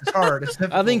trying. It's hard. It's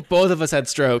difficult. I think both of us had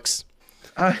strokes.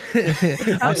 I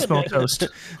smell toast.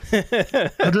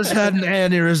 I just had an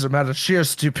aneurysm out of sheer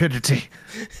stupidity.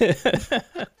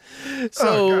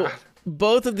 So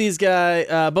both of these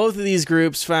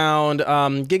groups found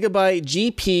Gigabyte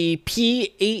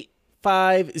GP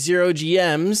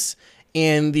P850GMs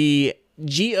and the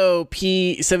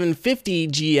GOP 750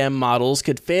 GM models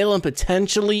could fail and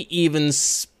potentially even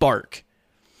spark.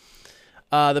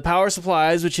 The power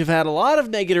supplies, which have had a lot of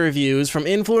negative reviews from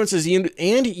influencers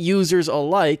and users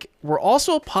alike, were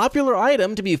also a popular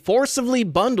item to be forcibly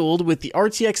bundled with the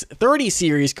RTX 30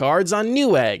 series cards on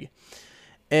Newegg.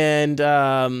 And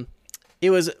it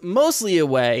was mostly a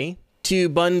way to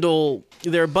bundle.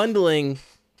 They're bundling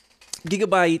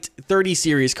Gigabyte 30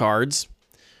 series cards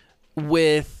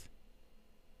with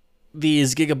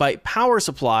these Gigabyte power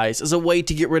supplies as a way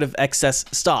to get rid of excess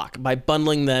stock by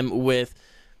bundling them with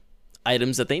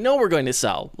items that they know we're going to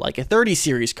sell, like a 30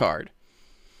 series card.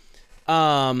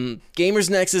 Gamers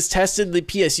Nexus tested the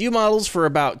PSU models for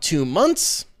about 2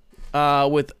 months,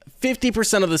 with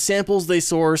 50% of the samples they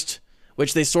sourced,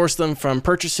 which they sourced them from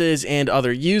purchases and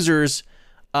other users,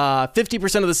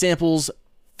 50% of the samples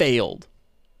failed.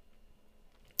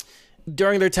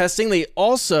 During their testing, they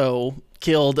also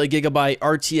killed a Gigabyte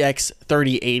RTX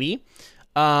 3080,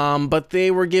 but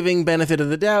they were giving benefit of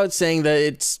the doubt, saying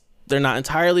that they're not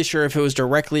entirely sure if it was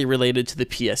directly related to the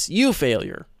PSU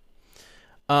failure.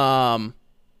 Gigabyte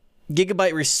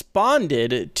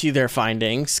responded to their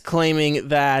findings, claiming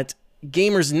that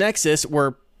Gamers Nexus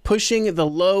were pushing the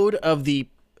load of the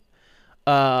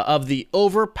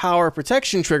overpower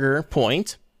protection trigger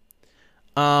point,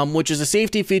 which is a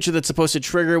safety feature that's supposed to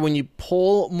trigger when you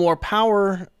pull more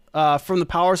power from the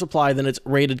power supply than its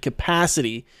rated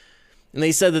capacity. And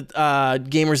they said that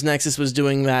Gamers Nexus was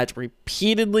doing that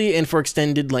repeatedly and for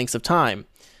extended lengths of time.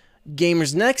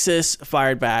 Gamers Nexus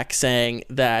fired back saying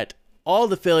that all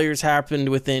the failures happened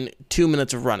within 2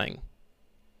 minutes of running.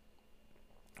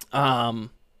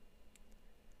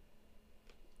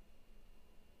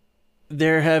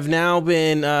 There have now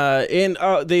been,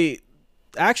 they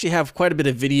actually have quite a bit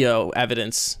of video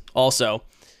evidence also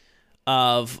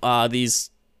of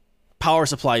these power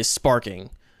supplies sparking,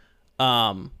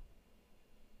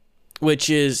 which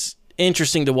is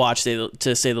interesting to watch,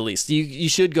 to say the least. You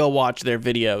should go watch their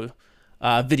videos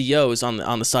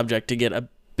on the subject to get a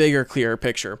bigger, clearer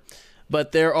picture.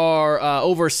 But there are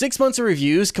over 6 months of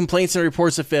reviews, complaints, and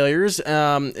reports of failures,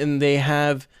 and they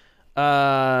have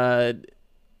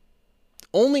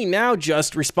only now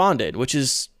just responded, which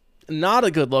is not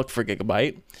a good look for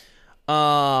Gigabyte.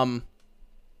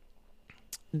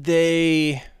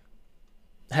 They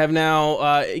have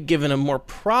now given a more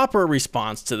proper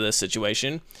response to this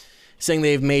situation, saying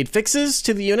they've made fixes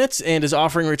to the units and is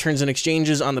offering returns and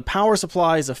exchanges on the power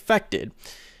supplies affected.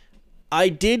 I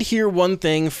did hear one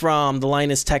thing from the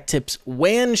Linus Tech Tips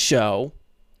WAN show,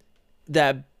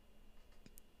 that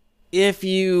if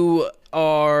you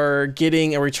are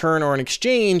getting a return or an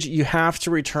exchange, you have to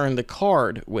return the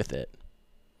card with it,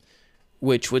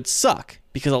 which would suck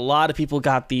because a lot of people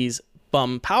got these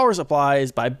bum power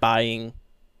supplies by buying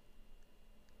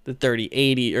the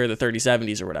 3080 or the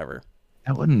 3070s or whatever.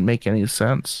 That wouldn't make any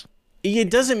sense. It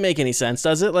doesn't make any sense,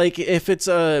 does it? Like, if it's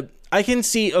I can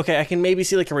maybe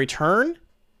see like a return,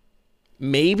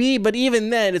 maybe, but even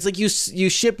then, it's like you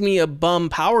ship me a bum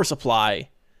power supply,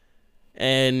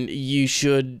 and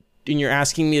you're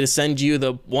asking me to send you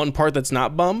the one part that's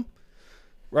not bum,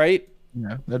 right?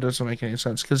 Yeah, that doesn't make any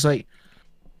sense. Because, like,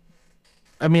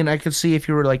 I mean, I could see if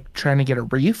you were like trying to get a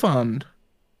refund,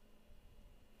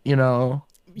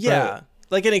 Yeah,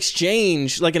 like an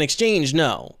exchange,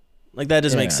 no, like that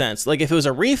doesn't make sense. Like if it was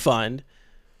a refund,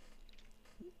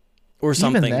 or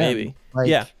something, then, maybe. like,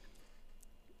 Yeah.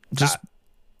 Just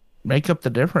make up the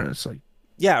difference. Like,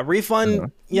 yeah,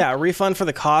 refund. Yeah, refund for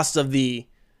the cost of the,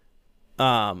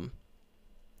 refund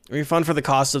for the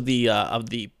cost of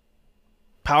the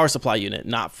power supply unit,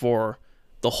 not for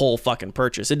the whole fucking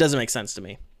purchase. It doesn't make sense to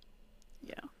me.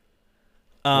 Yeah.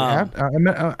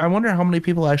 I wonder how many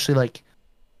people actually like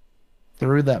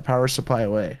threw that power supply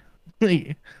away.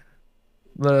 They're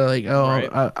like, oh,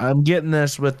 Right. I'm getting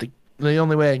this with the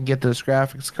only way I can get this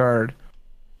graphics card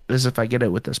is if I get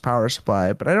it with this power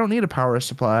supply, but I don't need a power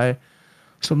supply,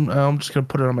 so I'm just gonna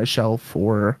put it on my shelf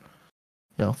or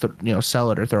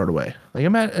sell it or throw it away. Like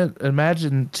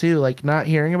imagine too, like not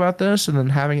hearing about this and then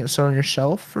having it sit on your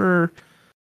shelf for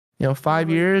 5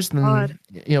 years, and then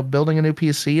building a new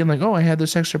PC and like, oh, I had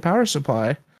this extra power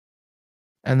supply,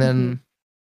 and then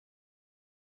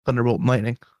thunderbolt and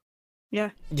lightning. Yeah.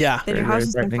 Yeah. Then your house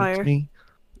is on fire.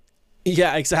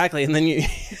 Yeah, exactly. And then you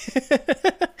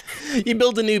you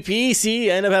build a new PC,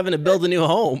 you end up having to build a new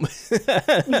home.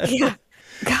 Yeah.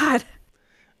 God.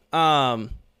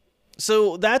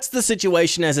 So that's the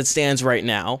situation as it stands right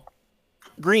now.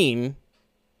 Green,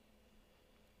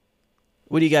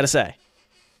 what do you got to say?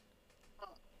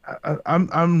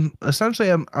 I'm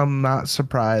essentially I'm not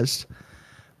surprised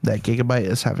that Gigabyte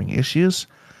is having issues.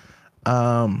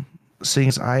 Seeing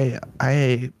as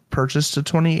I purchased a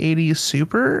 2080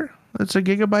 Super. It's a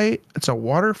Gigabyte. It's a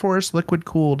water force liquid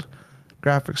cooled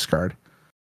graphics card.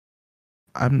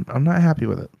 I'm not happy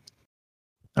with it.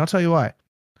 I'll tell you why.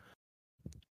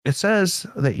 It says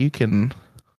that you can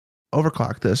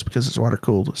overclock this because it's water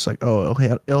cooled. It's like, oh,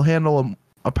 it'll handle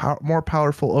a more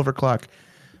powerful overclock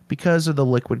because of the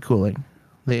liquid cooling,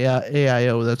 the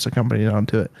AIO that's accompanied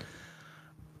onto it.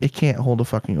 It can't hold a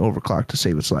fucking overclock to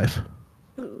save its life.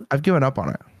 I've given up on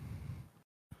it.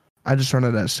 I just run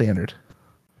it at standard.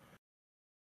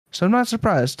 So I'm not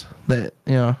surprised that,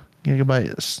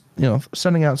 Gigabyte is,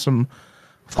 sending out some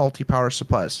faulty power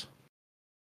supplies.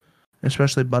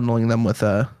 Especially bundling them with,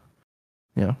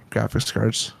 graphics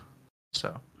cards.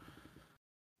 So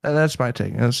that's my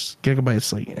take.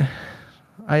 Gigabyte's like,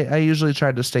 I usually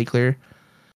tried to stay clear.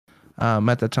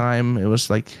 At the time, it was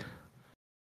like,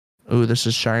 ooh, this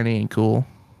is shiny and cool.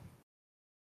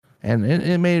 And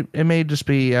it may just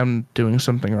be I'm doing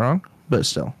something wrong, but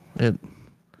still, it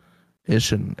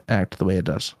shouldn't act the way it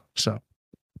does. So,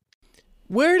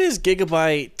 where does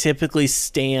Gigabyte typically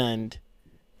stand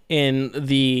in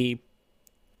the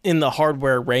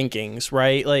hardware rankings,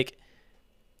 right? Like,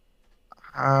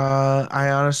 I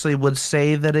honestly would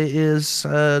say that it is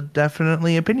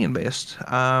definitely opinion based.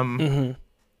 I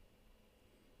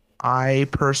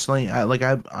personally,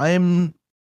 I'm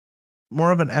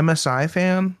more of an MSI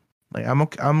fan. Like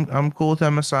I'm cool with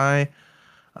MSI.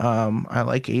 I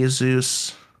like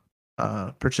Asus,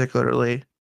 particularly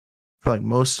for like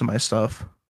most of my stuff.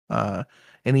 And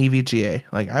EVGA.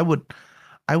 Like I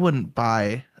wouldn't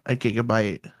buy a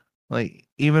Gigabyte, like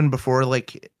even before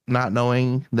like not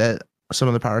knowing that some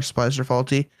of the power supplies are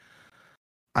faulty.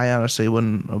 I honestly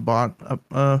wouldn't have bought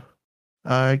a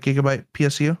Gigabyte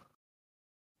PSU.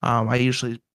 I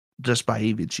usually just buy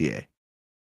EVGA.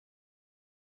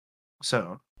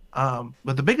 So,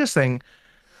 but the biggest thing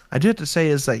I do have to say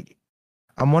is like,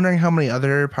 I'm wondering how many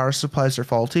other power supplies are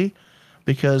faulty,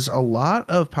 because a lot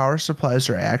of power supplies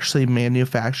are actually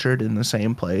manufactured in the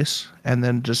same place and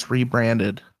then just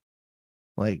rebranded.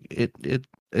 Like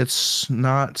it's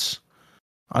not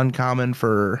uncommon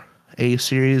for a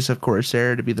series of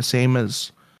Corsair to be the same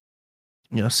as,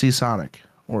 Seasonic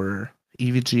or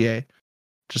EVGA,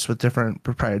 just with different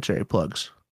proprietary plugs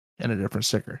and a different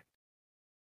sticker.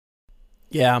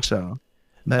 yeah. So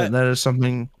that is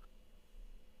something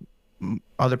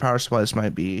other power supplies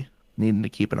might be needing to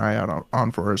keep an eye out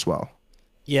on for as well.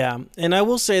 Yeah, and I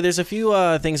will say there's a few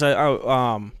things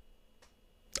I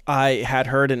had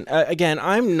heard, and again,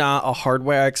 I'm not a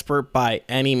hardware expert by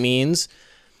any means.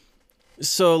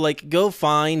 So like, go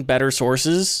find better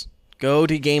sources. Go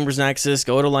to Gamers Nexus,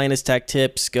 go to Linus Tech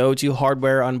Tips, go to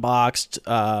Hardware Unboxed,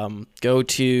 go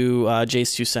to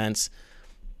Jace 2 Cents.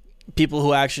 People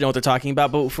who actually know what they're talking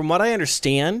about. But from what I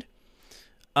understand,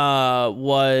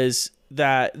 was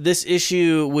that this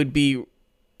issue would be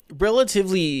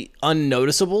relatively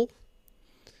unnoticeable,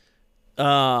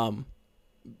 because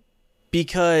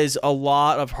a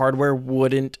lot of hardware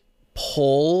wouldn't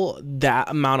pull that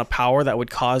amount of power that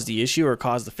would cause the issue or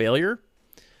cause the failure.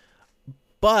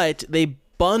 But they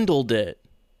bundled it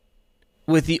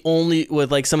with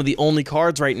some of the only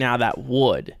cards right now that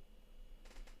would,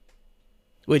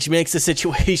 which makes the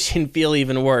situation feel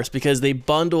even worse, because they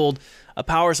bundled a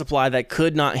power supply that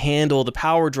could not handle the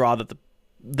power draw that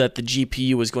the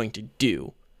GPU was going to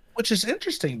do. Which is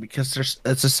interesting because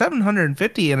it's a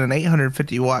 750 and an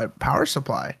 850 watt power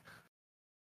supply.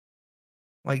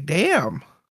 Like, damn.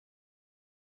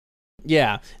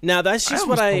 Yeah. Now that's just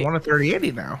what I want a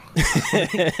 3080 now.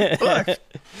 Fuck.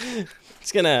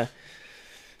 It's gonna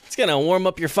warm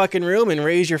up your fucking room and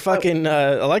raise your fucking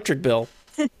electric bill.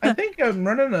 I think I'm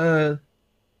running a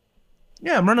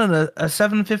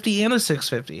 750 and a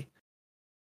 650.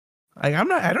 Like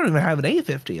I don't even have an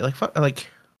 850.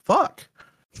 Fuck.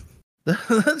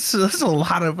 That's a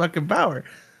lot of fucking power.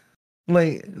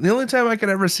 Like the only time I could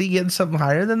ever see getting something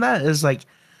higher than that is like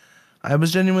I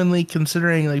was genuinely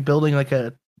considering like building like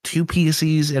a 2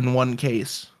 PCs in one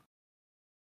case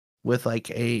with like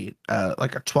a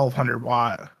 1200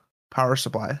 watt power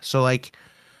supply. So like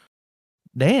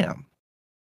damn.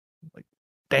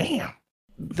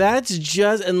 That's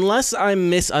just, unless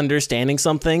I'm misunderstanding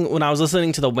something. When I was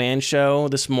listening to the WAN show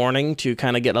this morning to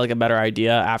kind of get like a better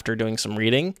idea after doing some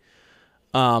reading,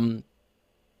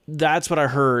 that's what I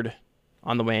heard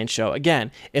on the WAN show.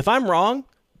 Again, if I'm wrong,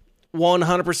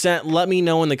 100% let me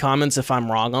know in the comments if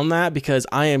I'm wrong on that, because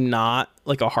I am not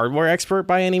like a hardware expert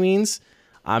by any means.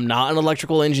 I'm not an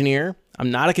electrical engineer. I'm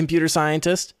not a computer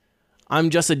scientist. I'm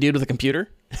just a dude with a computer.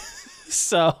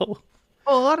 So...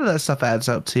 Well, a lot of that stuff adds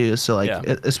up too. So like,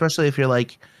 especially if you're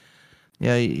like,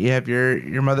 you have your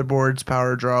motherboard's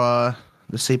power draw,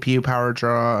 the CPU power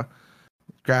draw,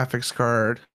 graphics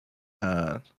card,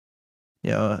 all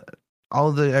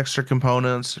of the extra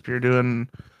components. If you're doing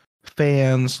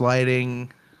fans,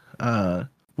 lighting,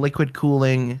 liquid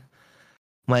cooling,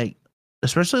 like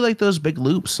especially like those big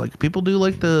loops. Like people do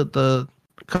like the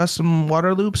custom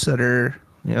water loops that are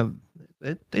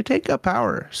they take up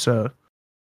power. So.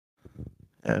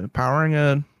 Powering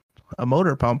a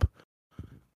motor pump,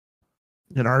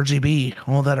 an RGB,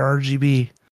 all that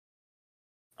RGB.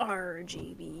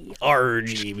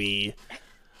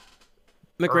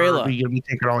 McRayla, you're gonna be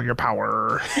taking all your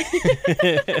power.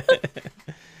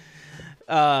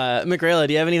 McRayla,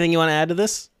 do you have anything you want to add to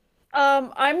this?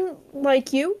 I'm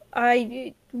like you.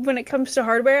 When it comes to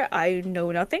hardware, I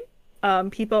know nothing.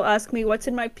 People ask me what's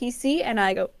in my PC, and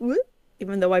I go, "Ooh,"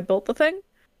 even though I built the thing.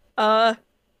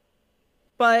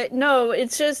 But no,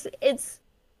 it's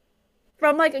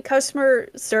from like a customer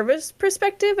service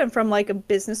perspective and from like a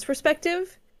business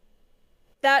perspective.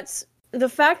 That's the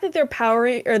fact that they're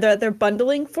powering or that they're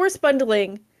force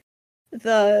bundling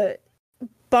the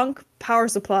bunk power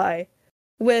supply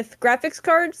with graphics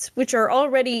cards, which are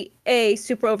already A,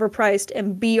 super overpriced,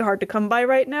 and B, hard to come by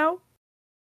right now.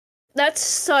 That's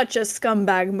such a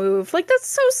scumbag move. Like, that's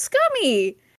so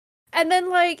scummy. And then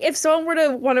like if someone were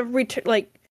to want to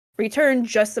return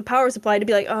just the power supply, to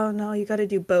be like, oh no, you gotta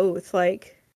do both.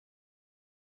 Like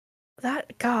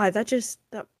that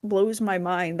that blows my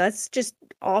mind. That's just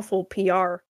awful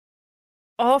PR.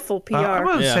 Awful PR. I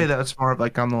would say that's more of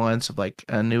like on the lines of like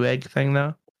a Newegg thing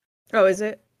though. Oh, is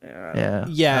it?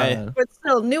 Yeah. But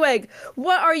still, Newegg,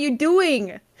 what are you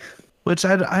doing? Which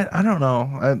I don't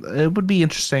know. It would be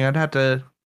interesting. I'd have to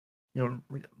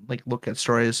look at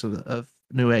stories of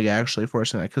Newegg actually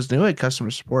forcing that, because Newegg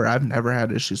customer support, I've never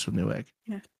had issues with Newegg.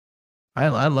 Yeah, I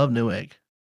love Newegg.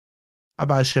 I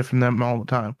buy shit from them all the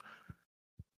time.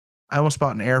 I almost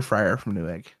bought an air fryer from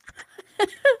Newegg.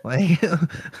 Like,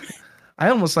 I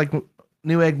almost like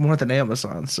Newegg more than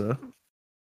Amazon. So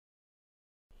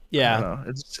yeah, I don't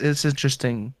know. It's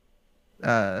interesting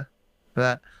for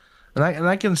that, and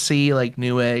I can see like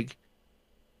Newegg,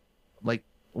 like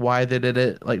why they did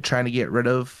it, like trying to get rid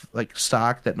of like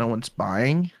stock that no one's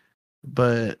buying,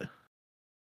 but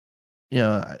we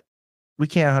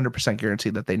can't 100% guarantee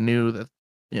that they knew that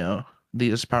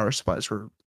these power supplies were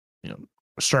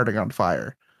starting on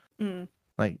fire.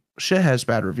 Like shit has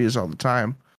bad reviews all the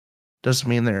time, doesn't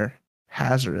mean they're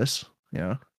hazardous.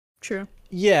 True.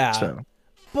 Yeah, so.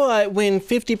 But when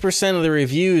 50% of the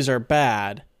reviews are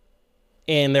bad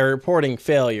and they're reporting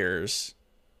failures,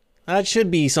 that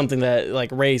should be something that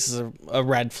like raises a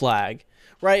red flag,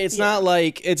 right? It's not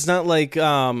like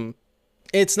the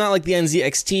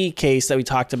NZXT case that we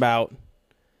talked about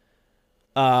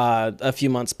a few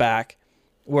months back,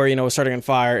 where it was starting on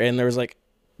fire and there was like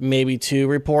maybe 2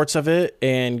 reports of it,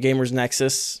 and Gamers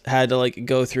Nexus had to like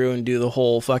go through and do the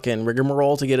whole fucking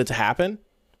rigmarole to get it to happen,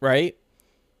 right?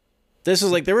 This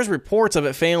was like, there was reports of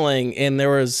it failing, and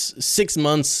there was 6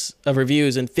 months of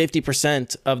reviews, and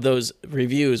 50% of those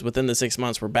reviews within the 6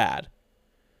 months were bad.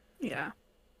 Yeah.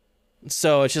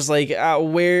 So it's just like,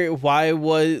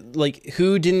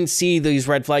 who didn't see these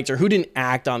red flags, or who didn't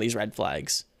act on these red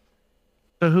flags?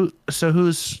 So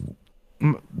who's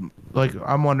like,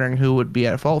 I'm wondering who would be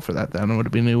at fault for that then? Would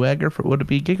it be Newegg, or would it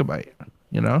be Gigabyte?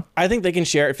 I think they can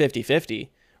share it 50-50.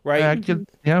 right? I could,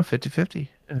 50-50.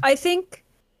 Yeah. I think,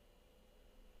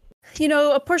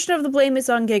 a portion of the blame is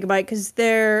on Gigabyte because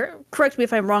they're, correct me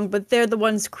if I'm wrong, but they're the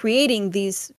ones creating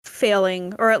these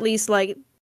failing, or at least like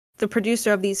the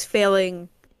producer of these failing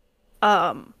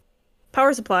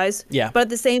power supplies. Yeah. But at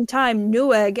the same time,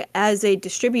 Newegg, as a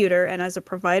distributor and as a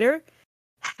provider,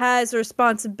 has a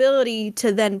responsibility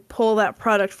to then pull that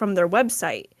product from their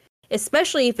website,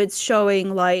 especially if it's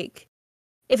showing like,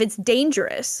 if it's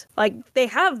dangerous. Like they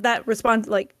have that response,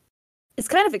 like it's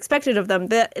kind of expected of them.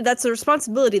 That's a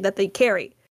responsibility that they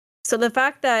carry. So the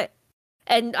fact that,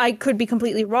 and I could be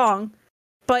completely wrong,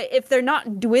 but if they're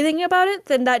not doing anything about it,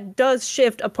 then that does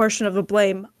shift a portion of the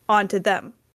blame onto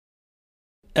them.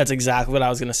 That's exactly what I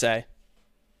was gonna say.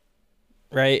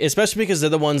 Right, especially because they're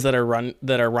the ones that are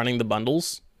running the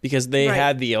bundles because they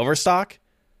had the overstock.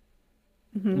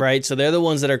 Mm-hmm. Right, so they're the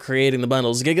ones that are creating the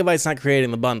bundles. Gigabyte's not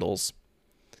creating the bundles.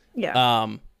 Yeah.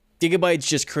 Gigabyte's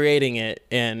just creating it,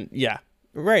 and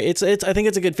right. It's I think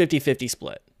it's a good 50-50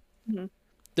 split. Mm-hmm.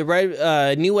 The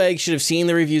Newegg should have seen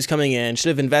the reviews coming in, should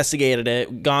have investigated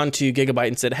it, gone to Gigabyte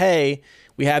and said, "Hey,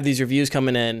 we have these reviews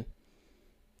coming in.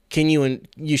 Can you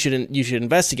should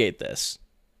investigate this?"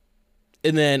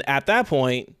 And then at that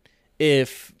point,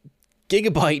 if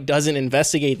Gigabyte doesn't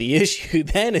investigate the issue,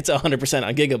 then it's 100%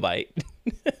 on Gigabyte.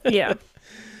 Yeah.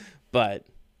 But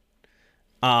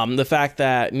the fact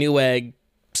that Newegg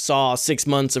saw 6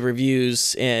 months of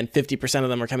reviews and 50% of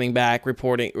them are coming back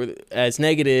reporting as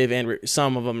negative and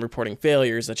some of them reporting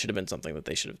failures, that should have been something that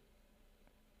they should have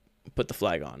put the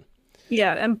flag on.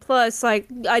 Yeah, and plus, like,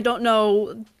 I don't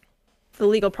know the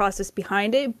legal process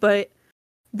behind it, but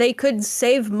they could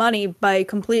save money by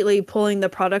completely pulling the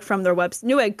product from their website.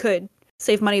 Newegg could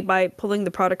save money by pulling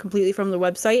the product completely from the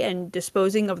website and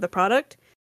disposing of the product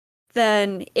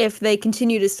than if they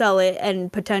continue to sell it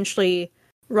and potentially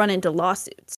run into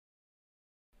lawsuits.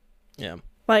 Yeah.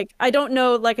 Like, I don't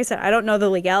know, like I said, I don't know the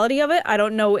legality of it. I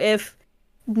don't know if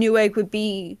Newegg would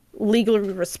be legally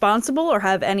responsible or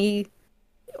have any,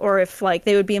 or if, like,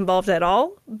 they would be involved at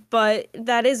all. But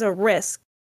that is a risk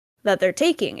that they're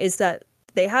taking, is that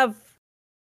there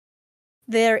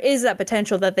is that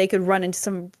potential that they could run into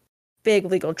some big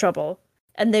legal trouble,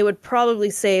 and they would probably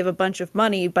save a bunch of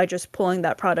money by just pulling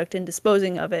that product and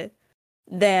disposing of it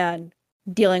than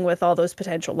dealing with all those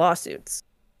potential lawsuits.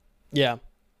 Yeah.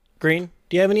 Green,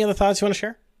 do you have any other thoughts you want to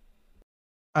share?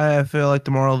 I feel like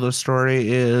the moral of the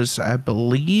story is, I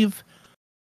believe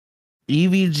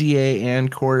EVGA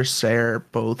and Corsair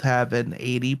both have an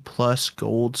 80 plus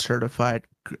gold certified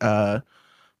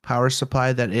power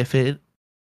supply that if it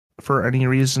for any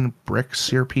reason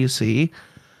bricks your PC,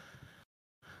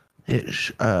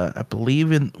 I believe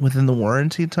within the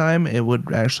warranty time it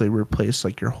would actually replace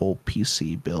like your whole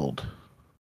PC build.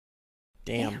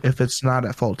 Damn. If it's not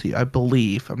at faulty, I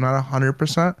believe. I'm not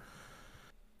 100%.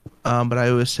 But I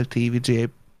always stick to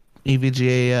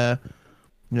EVGA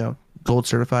gold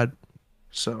certified.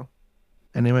 So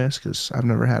anyways, because I've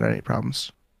never had any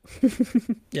problems.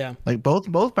 Yeah. Like both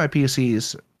my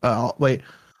PCs. Wait,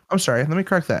 I'm sorry. Let me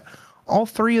correct that. All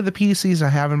three of the PCs I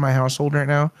have in my household right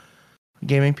now,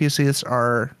 gaming PCs,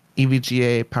 are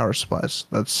EVGA power supplies.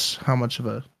 That's how much of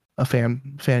a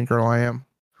fangirl I am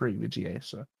for EVGA.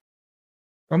 So,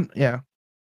 I'm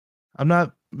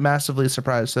not massively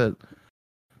surprised that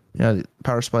the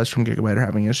power supplies from Gigabyte are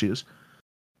having issues.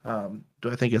 Do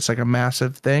I think it's like a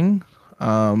massive thing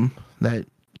that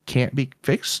can't be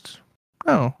fixed?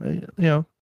 No,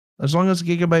 as long as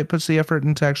Gigabyte puts the effort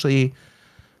into actually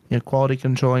quality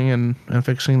controlling and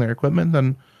fixing their equipment,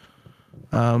 then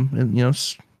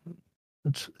it's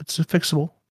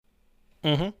fixable.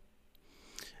 Mm-hmm.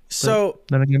 So but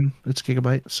then again, it's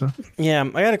Gigabyte. So yeah,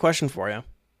 I got a question for you.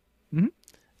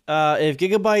 Mm-hmm. If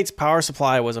Gigabyte's power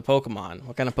supply was a Pokemon,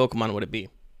 what kind of Pokemon would it be?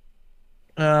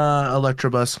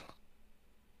 Electrobus.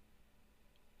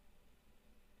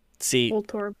 See.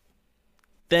 Voltorb.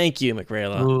 Thank you,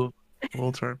 McRayla. Ooh,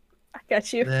 Voltorb. I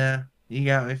got you. Yeah, you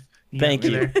got me. Thank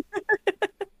you.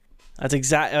 That's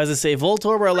exactly. I was gonna say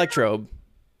Voltorb or Electrobe.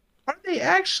 Are they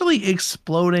actually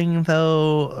exploding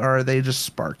though, or are they just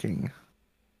sparking?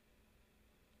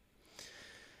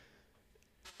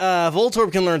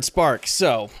 Voltorb can learn Spark,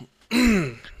 so.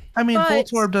 I mean,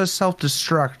 Voltorb does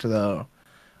self-destruct though,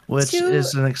 which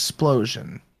is an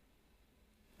explosion.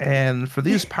 And for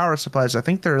these power supplies, I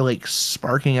think they're like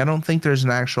sparking. I don't think there's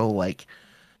an actual like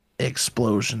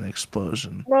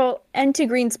explosion. Well, and to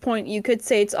Green's point, you could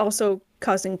say it's also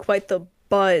causing quite the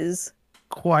buzz.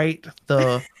 Quite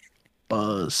the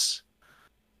buzz.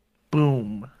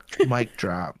 Boom. Mic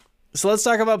drop. So let's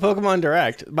talk about Pokemon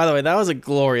Direct. By the way, that was a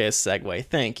glorious segue.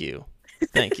 Thank you.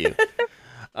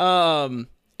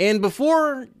 And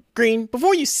before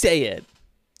you say it,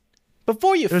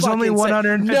 before you There's fucking only say,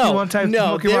 151 types of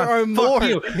no, Pokemon. there are more.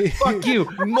 Fuck you.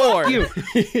 More. Fuck you.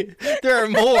 There are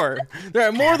more. There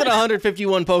are more than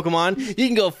 151 Pokemon. You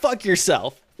can go fuck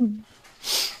yourself.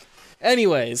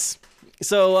 Anyways,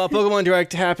 so Pokemon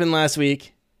Direct happened last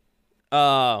week.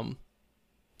 I'm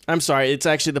sorry, it's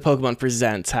actually the Pokemon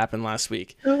Presents happened last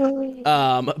week.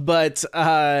 But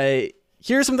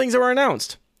here's some things that were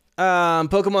announced.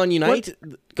 Pokemon Unite.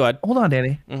 Go ahead. Hold on,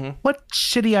 Danny. Mm-hmm. What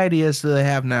shitty ideas do they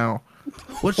have now?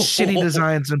 What shitty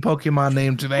designs and Pokemon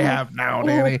names do they have now,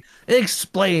 Danny?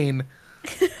 Explain.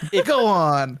 Go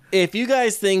on. If you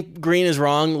guys think green is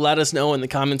wrong, let us know in the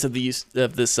comments of this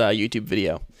YouTube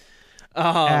video.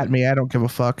 At me, I don't give a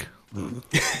fuck.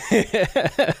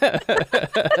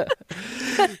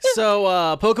 So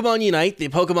Pokemon Unite, the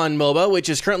Pokemon MOBA, which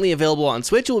is currently available on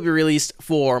Switch, will be released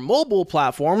for mobile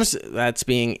platforms, that's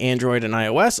being Android and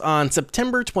iOS, on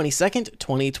September 22nd,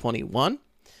 2021.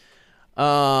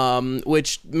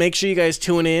 Which make sure you guys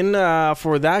tune in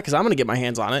for that, because I'm going to get my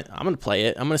hands on it. I'm going to play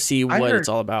it. I'm going to see what it's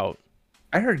all about.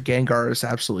 I heard Gengar is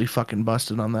absolutely fucking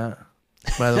busted on that.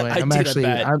 By the way, I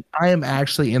am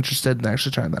actually interested in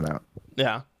actually trying that out.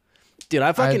 Yeah. Dude,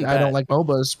 I don't like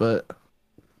MOBAs, but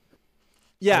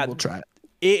yeah, we'll try it.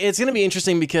 It's going to be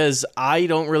interesting because I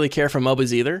don't really care for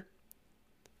MOBAs either.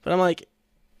 But I'm like,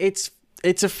 it's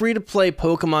a free-to-play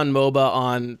Pokemon MOBA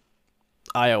on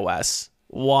iOS.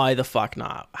 Why the fuck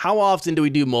not? How often do we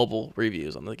do mobile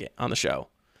reviews on the show?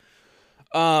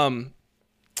 And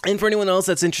for anyone else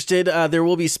that's interested, there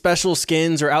will be special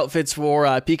skins or outfits for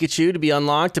Pikachu to be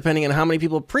unlocked depending on how many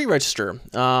people pre-register.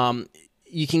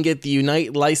 You can get the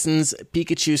Unite license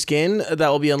Pikachu skin that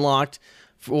will be unlocked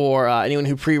for anyone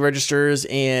who pre-registers,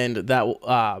 and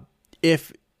that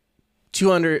if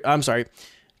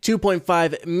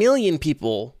 2.5 million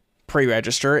people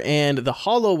pre-register, and the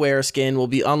HoloWare skin will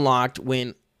be unlocked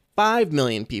when 5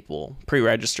 million people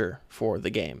pre-register for the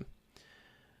game.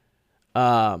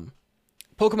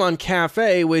 Pokemon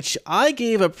Cafe, which I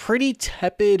gave a pretty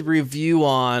tepid review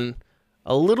on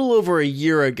a little over a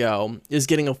year ago, is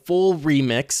getting a full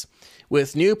remix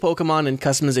with new Pokemon and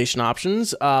customization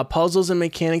options. Puzzles and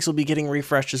mechanics will be getting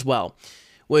refreshed as well,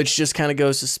 which just kind of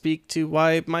goes to speak to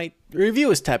why my review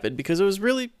is tepid, because it was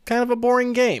really kind of a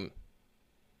boring game.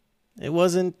 It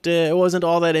wasn't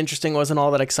all that interesting, wasn't all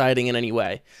that exciting in any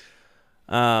way.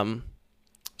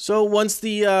 So once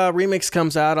the remix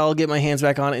comes out, I'll get my hands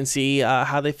back on it and see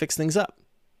how they fix things up.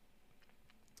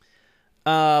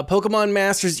 Pokemon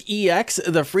Masters EX,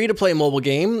 the free-to-play mobile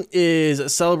game,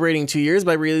 is celebrating 2 years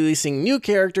by releasing new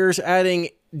characters, adding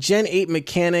Gen 8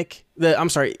 mechanic,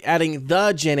 adding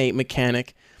the Gen 8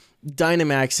 mechanic,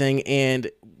 Dynamaxing,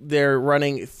 and they're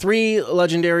running 3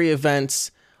 legendary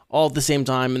events all at the same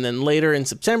time, and then later in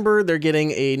September, they're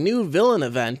getting a new villain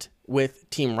event with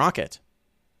Team Rocket.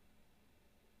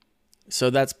 So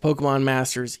that's Pokemon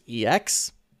Masters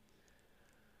EX.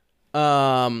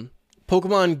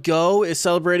 Pokemon Go is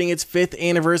celebrating its 5th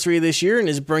anniversary this year and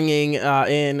is bringing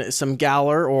in some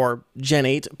Galar or Gen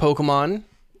 8 Pokemon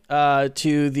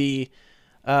to the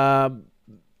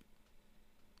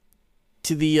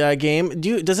game.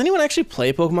 Does anyone actually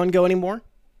play Pokemon Go anymore?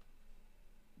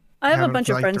 I have a bunch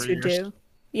of friends who do.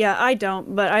 Yeah, I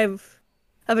don't, but I have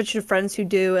a bunch of friends who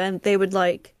do, and they would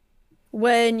like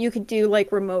when you could do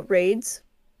like remote raids.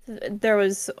 There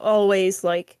was always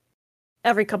like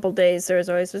every couple days there was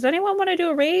always, does anyone want to do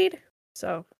a raid?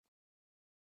 So,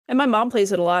 and my mom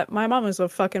plays it a lot. My mom is a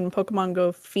fucking Pokemon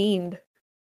Go fiend.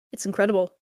 It's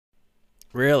incredible.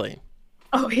 Really?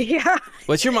 Oh yeah.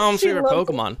 What's your mom's favorite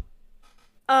Pokemon?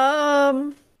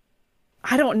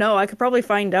 I don't know. I could probably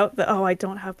find out that. Oh, I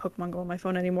don't have Pokemon Go on my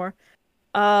phone anymore.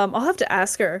 I'll have to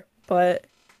ask her, but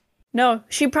no,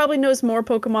 she probably knows more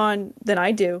Pokemon than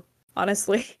I do,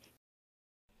 honestly.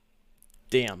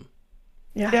 Damn.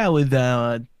 Yeah, with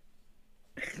that.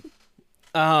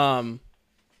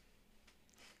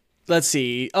 Let's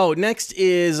see. Oh, next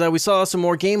is we saw some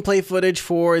more gameplay footage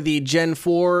for the Gen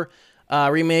 4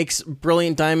 remakes,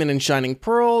 Brilliant Diamond and Shining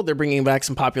Pearl. They're bringing back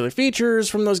some popular features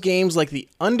from those games, like the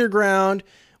Underground,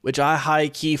 which I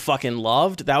high-key fucking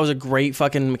loved. That was a great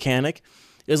fucking mechanic.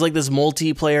 It was like this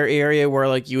multiplayer area where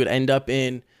like you would end up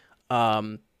in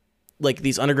like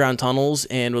these underground tunnels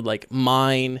and would like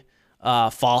mine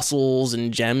fossils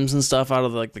and gems and stuff out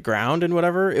of like the ground and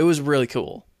whatever. It was really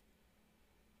cool.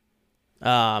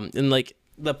 And like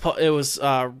it was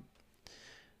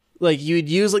like you'd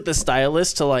use like the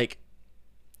stylus to like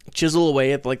chisel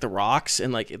away at like the rocks,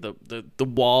 and like the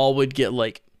wall would get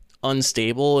like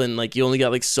unstable, and like you only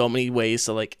got like so many ways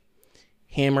to like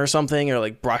hammer something or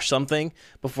like brush something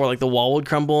before like the wall would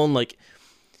crumble, and like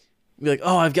be like,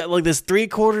 oh, I've got like this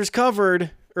 3/4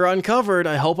 covered or uncovered.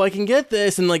 I hope I can get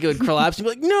this. And like it would collapse and be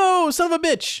like, no, son of a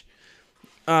bitch.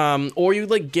 Or you'd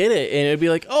like get it and it'd be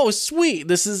like, oh, sweet.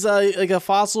 This is like a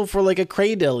fossil for like a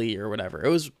cradilly or whatever. It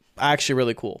was actually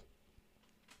really cool.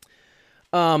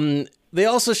 They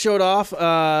also showed off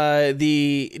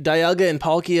the Dialga and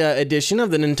Palkia edition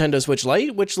of the Nintendo Switch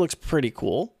Lite, which looks pretty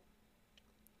cool.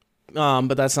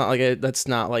 But that's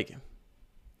not like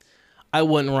I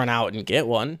wouldn't run out and get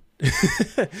one.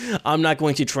 I'm not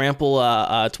going to trample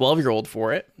a 12-year-old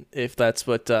for it if that's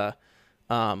what if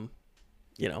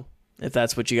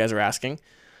that's what you guys are asking.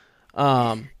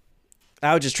 I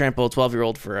would just trample a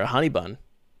 12-year-old for a honey bun.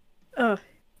 Oh,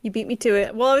 you beat me to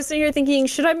it. Well, I was sitting here thinking,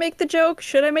 should I make the joke?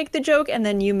 Should I make the joke? And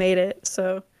then you made it,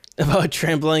 so. About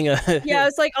trampling a... Yeah,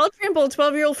 it's like, I'll trample a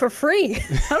 12-year-old for free.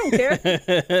 I don't care.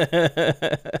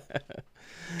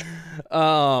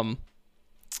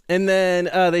 And then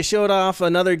they showed off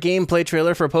another gameplay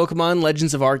trailer for Pokemon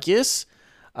Legends of Arceus.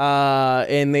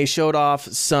 And they showed off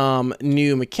some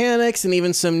new mechanics and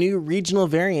even some new regional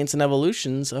variants and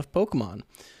evolutions of Pokemon.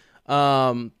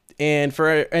 And for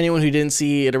anyone who didn't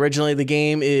see it originally, the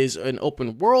game is an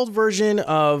open world version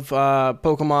of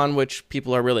Pokemon, which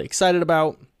people are really excited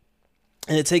about.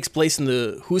 And it takes place in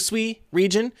the Husui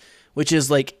region, which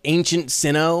is like ancient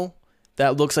Sinnoh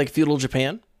that looks like feudal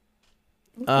Japan.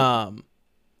 Some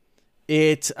of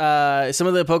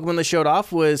the Pokemon they showed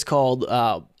off was called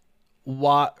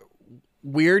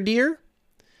Weirdeer.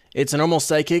 It's a normal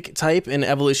psychic type and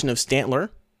evolution of Stantler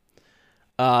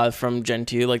from Gen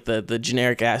 2, like the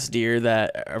generic ass deer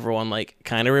that everyone like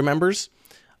kind of remembers.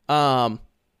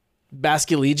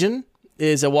 Basculegion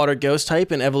is a water ghost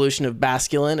type and evolution of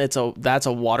Basculin. That's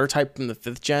a water type from the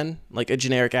 5th gen, like a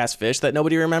generic ass fish that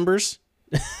nobody remembers.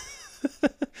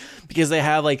 Because they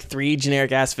have like 3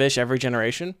 generic ass fish every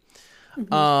generation.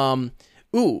 Hisuian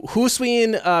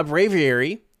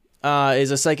Braviary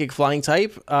is a psychic flying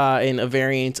type and a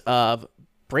variant of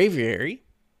Braviary,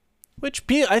 which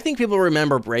I think people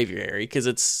remember Braviary because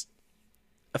it's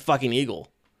a fucking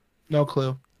eagle. No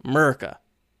clue. Murica.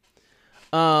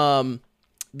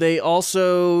 They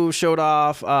also showed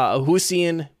off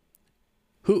Hisuian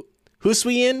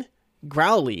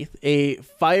Growlithe, a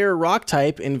fire rock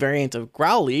type and variant of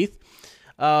Growlithe,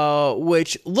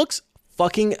 which looks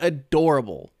fucking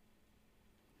adorable.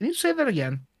 Can you say that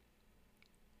again?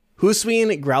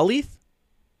 Hisuian Growlithe?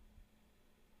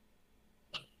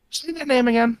 Say that name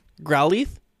again.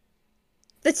 Growlithe?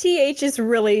 The TH is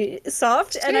really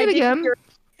soft. Say and it I again.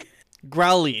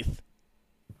 Growlithe.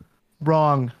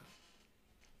 Wrong.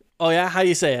 Oh yeah? How do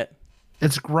you say it?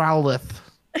 It's Growlithe.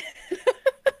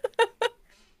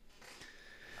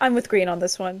 I'm with Green on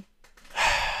this one.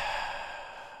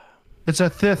 It's a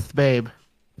fifth, babe.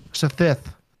 It's a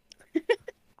fifth.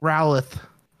 Growlithe.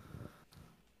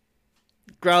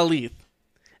 Growlithe.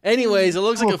 Anyways, it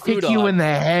looks like a food kick you in the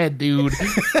head, dude.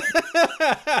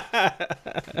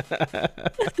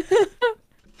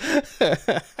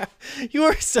 You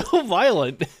are so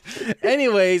violent.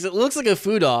 Anyways, it looks like a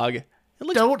food dog.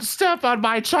 Don't step on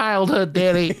my childhood,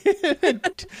 Danny.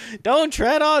 Don't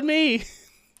tread on me.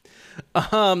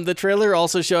 The trailer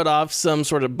also showed off some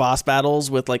sort of boss battles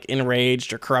with like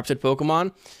enraged or corrupted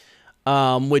Pokemon,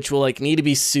 which will like need to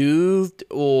be soothed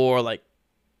or like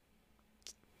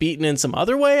beaten in some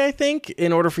other way, I think,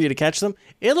 in order for you to catch them.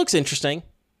 It looks interesting.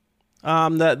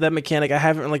 That mechanic, I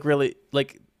haven't like really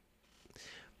like.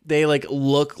 They like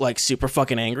look like super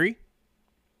fucking angry.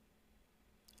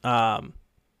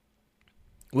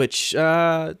 Which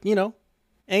angry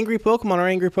Pokemon are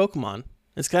angry Pokemon.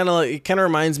 It's kind of like, it kind of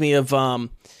reminds me of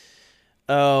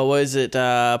what is it?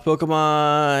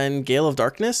 Pokemon Gale of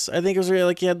Darkness. I think it was really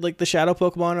like you had like the Shadow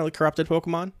Pokemon or like corrupted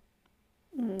Pokemon.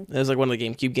 It was like one of the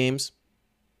GameCube games.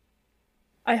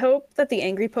 I hope that the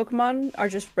angry Pokemon are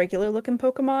just regular looking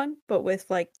Pokemon, but with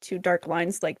like 2 dark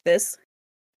lines like this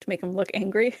to make them look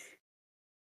angry.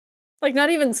 Like not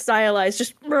even stylized,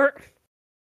 just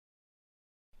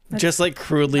just like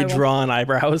crudely drawn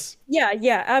eyebrows.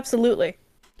 Yeah, absolutely.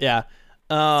 Yeah.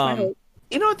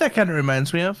 You know what that kind of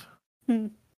reminds me of?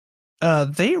 They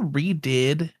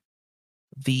redid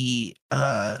the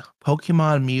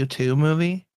Pokemon Mewtwo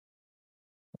movie.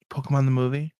 Pokemon the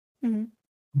movie. Mm-hmm.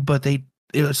 But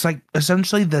it was like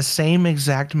essentially the same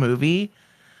exact movie,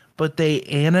 but they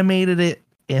animated it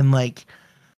in like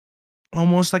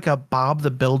almost like a Bob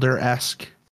the Builder-esque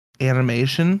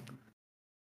animation.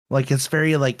 Like it's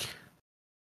very like,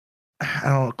 I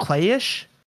don't know, clayish.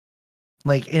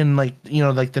 Like in like,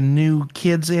 like the new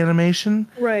kids animation.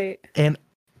 Right. And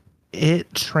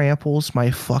it tramples my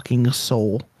fucking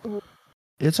soul.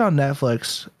 It's on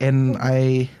Netflix and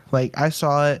I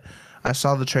saw it. I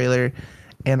saw the trailer,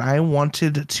 and I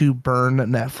wanted to burn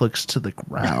Netflix to the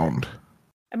ground.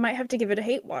 I might have to give it a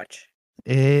hate watch.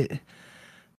 It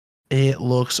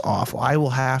looks awful. I will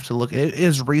have to look. It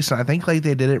is recent. I think like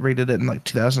they rated it in like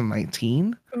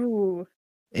 2019. Ooh.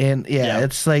 And yeah,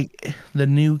 it's like the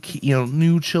new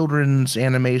children's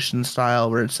animation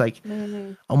style where it's like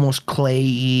almost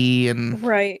clay-y and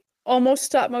right, almost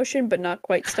stop motion, but not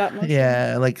quite stop motion.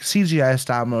 Yeah, like CGI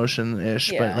stop motion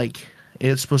ish, but like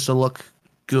it's supposed to look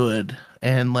good.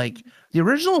 And like the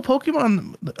original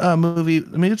Pokemon movie,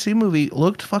 the Mewtwo movie,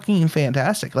 looked fucking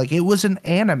fantastic. Like it was an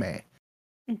anime,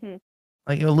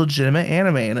 like a legitimate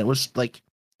anime, and it was like,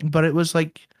 but it was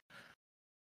like,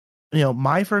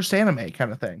 my first anime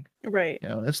kind of thing. Right.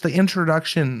 It's the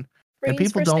introduction, and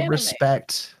people don't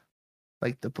respect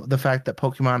like the fact that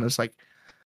Pokemon is like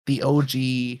the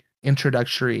OG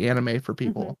introductory anime for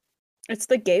people. It's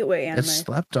the gateway anime. It's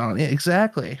slept on. Yeah,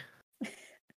 exactly.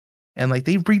 And like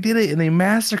they redid it and they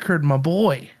massacred my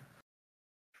boy.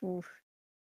 Oof.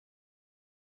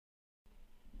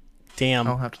 Damn.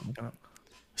 I'll have to look it up.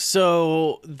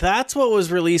 So that's what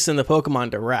was released in the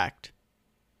Pokemon Direct.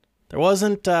 There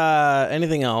wasn't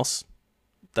anything else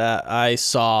that I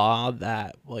saw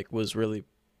that like was really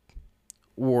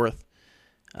worth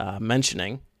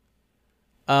mentioning.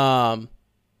 Yeah,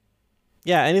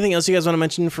 anything else you guys want to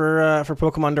mention for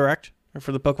Pokemon Direct or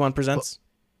for the Pokemon Presents?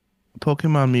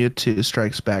 Pokemon Mewtwo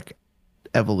Strikes Back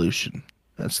Evolution.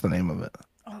 That's the name of it.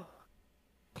 Oh.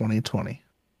 2020.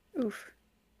 Oof.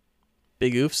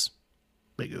 Big oofs.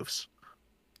 Big oofs.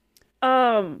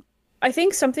 I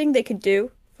think something they could do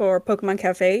for Pokemon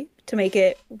Cafe to make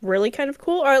it really kind of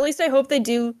cool, or at least I hope they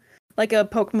do like a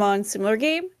Pokemon similar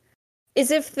game,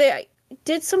 is if they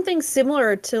did something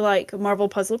similar to like Marvel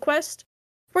Puzzle Quest,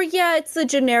 where it's the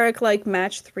generic like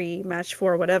match 3, match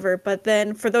 4, whatever, but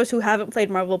then for those who haven't played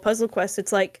Marvel Puzzle Quest,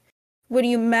 it's like when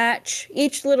you match,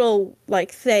 each little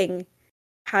like thing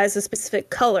has a specific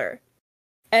color,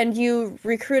 and you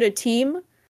recruit a team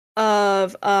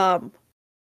of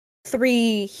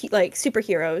 3 like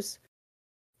superheroes,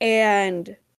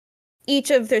 and each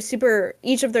of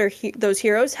those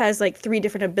heroes has like 3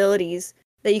 different abilities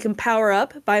that you can power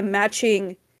up by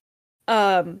matching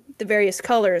the various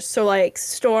colors. So like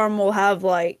Storm will have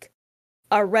like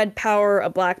a red power, a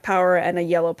black power, and a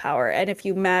yellow power. And if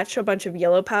you match a bunch of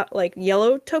yellow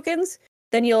tokens,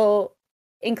 then you'll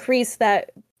increase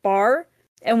that bar.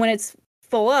 And when it's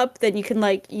full up, then you can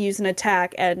like use an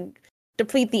attack and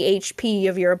deplete the HP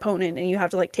of your opponent, and you have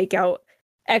to like take out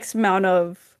X amount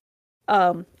of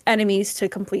enemies to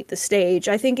complete the stage.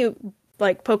 I think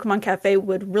Pokemon Cafe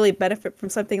would really benefit from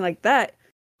something like that,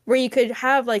 where you could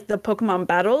have like the Pokemon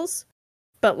battles,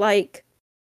 but like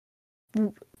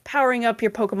powering up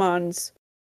your Pokemon's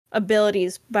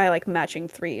abilities by like matching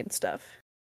 3 and stuff.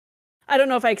 I don't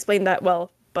know if I explained that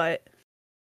well, but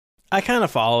I kind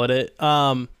of followed it.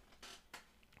 The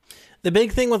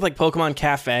big thing with like Pokemon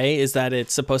Cafe is that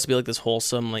it's supposed to be like this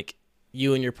wholesome, like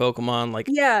you and your Pokemon like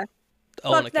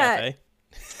own a cafe.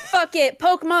 Fuck it,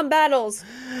 Pokemon battles,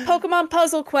 Pokemon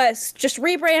Puzzle Quest, just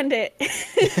rebrand it.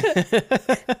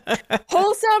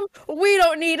 Wholesome, we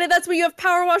don't need it. That's what you have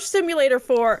Power Wash Simulator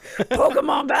for.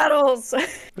 Pokemon battles.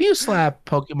 If you slap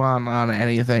Pokemon on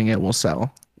anything, it will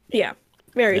sell. Yeah,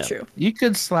 very true. You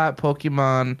could slap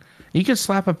Pokemon. You could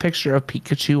slap a picture of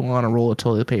Pikachu on a roll of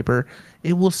toilet paper.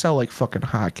 It will sell like fucking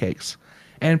hotcakes.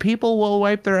 And people will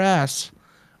wipe their ass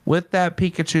with that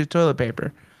Pikachu toilet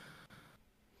paper.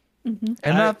 And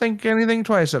not think anything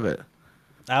twice of it.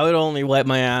 I would only wipe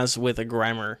my ass with a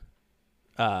Grimer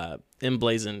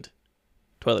emblazoned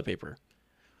toilet paper.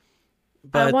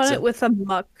 But I want it with a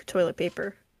muck toilet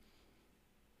paper.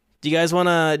 Do you guys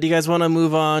wanna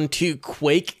move on to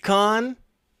QuakeCon?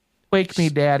 Wake me,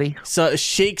 daddy. So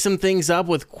shake some things up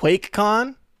with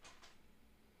QuakeCon.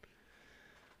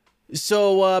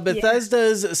 So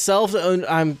Bethesda's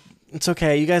self-owned. It's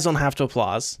okay. You guys don't have to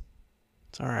applaud. It's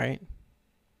all right.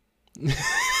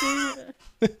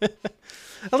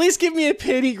 At least give me a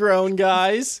pity groan,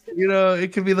 guys.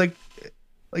 It could be like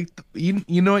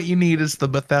you know what you need is the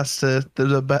Bethesda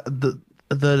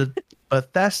the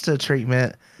Bethesda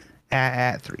treatment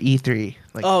at E3.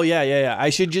 Like, oh yeah. I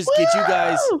should just get you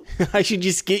guys. I should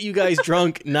just get you guys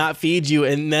drunk, not feed you,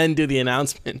 and then do the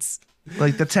announcements.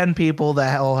 Like the 10 people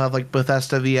that all have like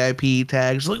Bethesda VIP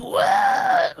tags. Like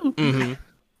whoa,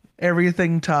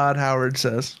 everything Todd Howard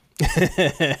says.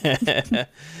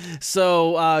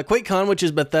 So QuakeCon, which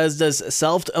is Bethesda's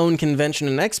self-owned convention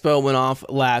and expo, went off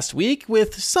last week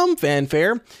with some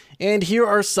fanfare, and here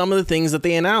are some of the things that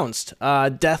they announced.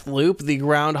 Deathloop, the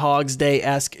Groundhog's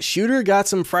Day-esque shooter, got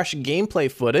some fresh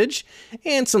gameplay footage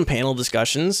and some panel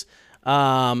discussions.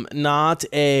 Not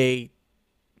a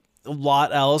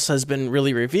lot else has been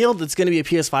really revealed. It's going to be a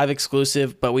PS5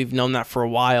 exclusive, but we've known that for a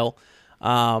while.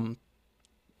 Yeah,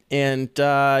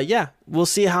 we'll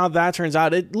see how that turns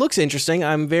out. It looks interesting.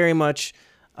 I'm very much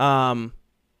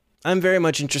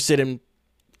interested in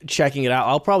checking it out.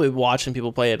 I'll probably watch some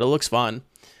people play it. It looks fun.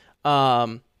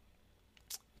 Fallout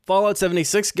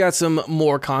 76 got some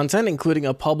more content, including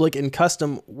a public and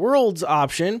custom worlds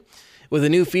option with a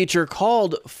new feature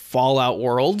called Fallout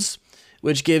Worlds,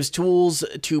 which gives tools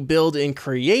to build and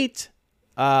create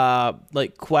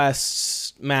like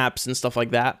quests, maps, and stuff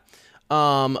like that.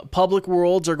 Public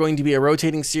worlds are going to be a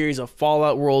rotating series of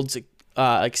Fallout Worlds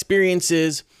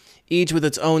experiences, each with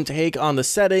its own take on the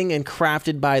setting and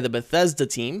crafted by the Bethesda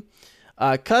team.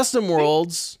 Custom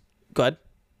worlds... Go ahead.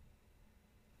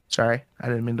 Sorry, I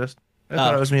didn't mean to. I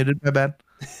thought I was muted. My bad.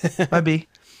 My B.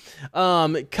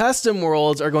 Custom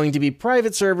worlds are going to be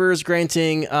private servers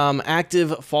granting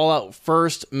active Fallout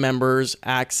First members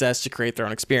access to create their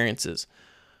own experiences,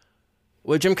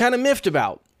 which I'm kind of miffed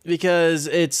about because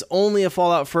it's only a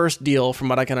Fallout First deal from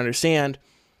what I can understand.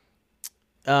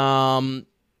 And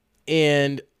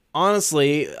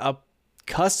honestly, a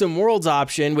custom worlds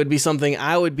option would be something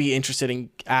I would be interested in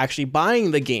actually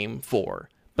buying the game for,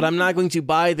 but I'm not going to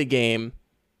buy the game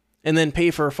and then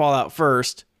pay for Fallout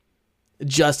First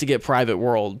just to get private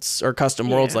worlds or custom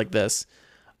worlds like this.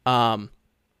 I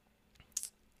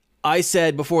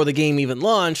said before the game even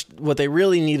launched, what they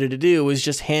really needed to do was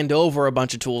just hand over a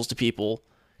bunch of tools to people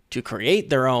to create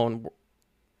their own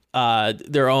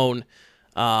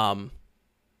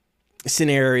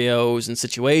scenarios and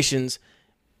situations,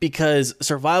 because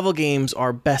survival games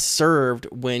are best served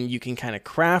when you can kind of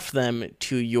craft them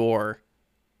to your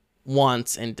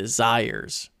wants and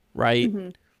desires, right? Mm-hmm.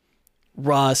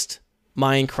 Rust,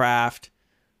 Minecraft,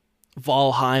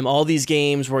 Valheim, all these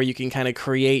games where you can kind of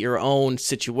create your own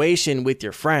situation with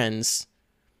your friends,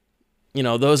 you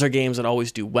know, those are games that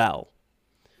always do well.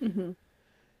 Mm-hmm.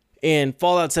 And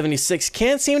Fallout 76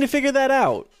 can't seem to figure that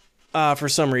out for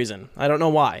some reason. I don't know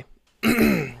why.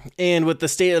 And with the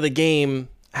state of the game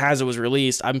as it was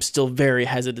released, I'm still very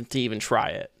hesitant to even try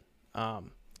it.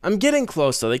 I'm getting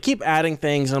close, though. They keep adding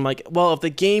things, and I'm like, well, if the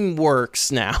game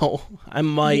works now, I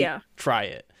might try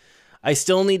it. I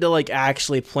still need to like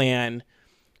actually plan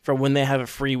for when they have a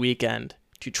free weekend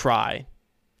to try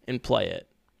and play it.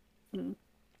 Mm.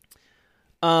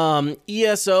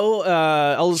 ESO,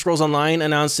 Elder Scrolls Online,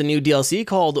 announced a new DLC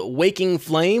called Waking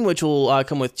Flame, which will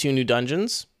come with 2 new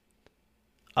dungeons.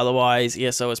 Otherwise,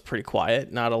 ESO is pretty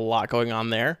quiet. Not a lot going on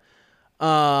there.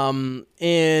 And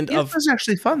ESO's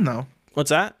actually fun, though. What's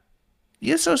that?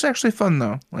 ESO's actually fun,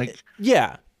 though. Like,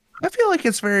 yeah. I feel like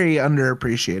it's very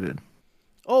underappreciated.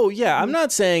 Oh, yeah. I'm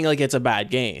not saying like it's a bad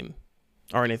game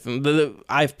or anything.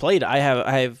 I've played it. I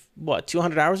have, what,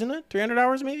 200 hours in it? 300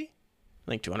 hours, maybe?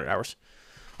 I think 200 hours.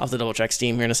 I'll have to double check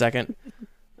Steam here in a second.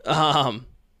 No,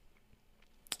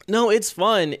 it's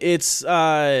fun. It's,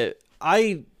 I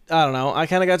don't know. I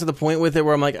kind of got to the point with it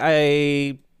where I'm like,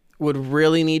 I would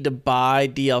really need to buy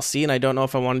DLC, and I don't know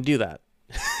if I want to do that.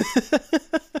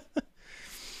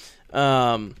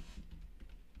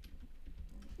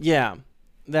 Yeah,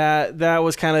 that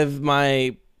was kind of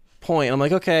my point. I'm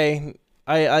like, okay,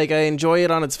 I enjoy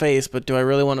it on its face, but do I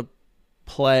really want to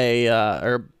play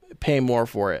or pay more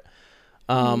for it?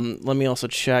 Let me also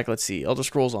check. Let's see. Elder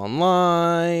Scrolls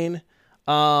Online.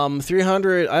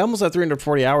 300. I almost have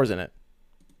 340 hours in it.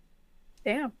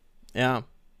 Damn. Yeah.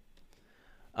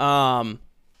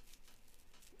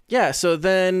 Yeah, so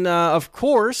then, of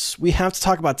course, we have to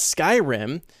talk about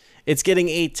Skyrim. It's getting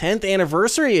a 10th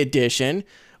anniversary edition,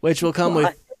 which will come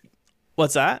with...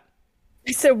 What's that?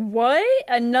 I said, what?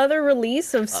 Another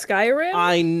release of Skyrim?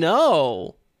 I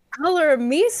know. Color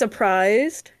me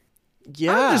surprised.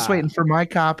 Yeah. I'm just waiting for my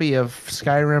copy of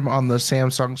Skyrim on the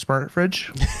Samsung Smart Fridge.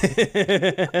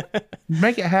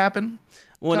 Make it happen.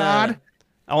 God.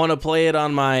 I want to play it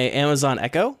on my Amazon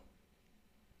Echo.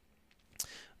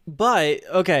 But,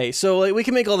 okay, so like we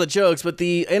can make all the jokes, but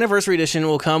the anniversary edition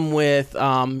will come with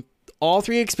all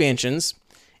 3 expansions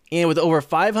and with over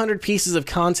 500 pieces of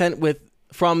content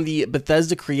from the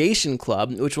Bethesda Creation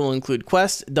Club, which will include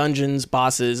quests, dungeons,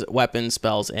 bosses, weapons,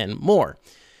 spells, and more.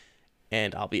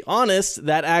 And I'll be honest,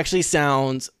 that actually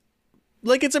sounds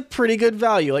like it's a pretty good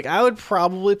value. Like, I would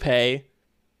probably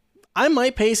I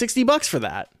might pay $60 for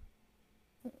that.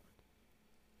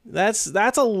 That's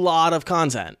a lot of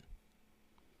content.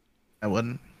 I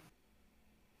wouldn't.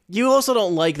 You also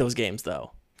don't like those games,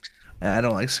 though. I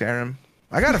don't like Skyrim.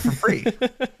 I got it for free.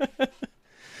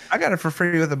 I got it for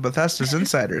free with the Bethesda's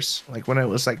Insiders. Like when it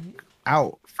was like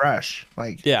out fresh.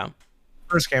 Like, yeah.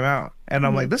 first came out, and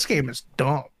I'm like, this game is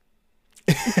dumb.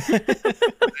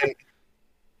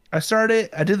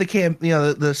 I did the camp,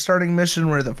 the starting mission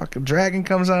where the fucking dragon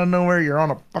comes out of nowhere. You're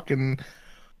on a fucking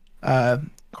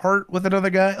cart with another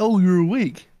guy. Oh, you're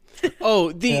awake.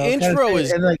 Oh, the intro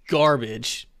is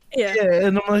garbage. Yeah.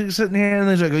 And I'm like sitting here, and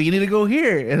they're like, oh, you need to go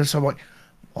here. And so I'm like,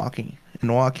 walking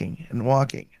and walking and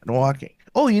walking and walking.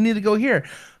 Oh, you need to go here.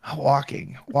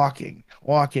 Walking.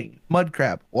 Mud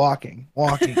crab, walking.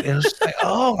 And it's just like,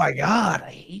 oh my God, I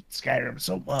hate Skyrim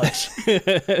so much.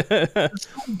 It's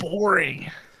so boring.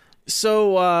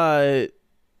 So,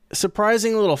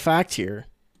 surprising little fact here.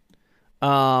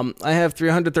 I have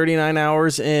 339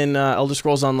 hours in Elder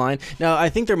Scrolls Online. Now, I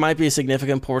think there might be a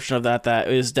significant portion of that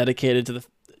is dedicated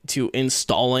to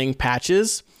installing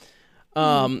patches.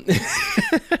 Or if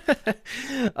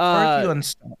you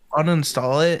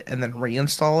uninstall it and then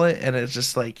reinstall it, and it's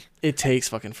just like it takes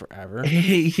fucking forever.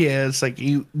 Yeah, it's like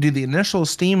you do the initial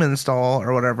Steam install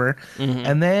or whatever,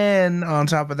 and then on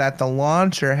top of that, the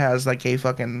launcher has like a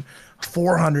fucking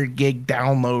 400 gig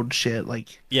download shit.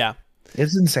 Like, yeah,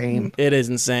 it's insane. It is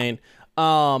insane.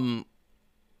 But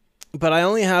I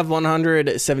only have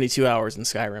 172 hours in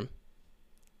Skyrim.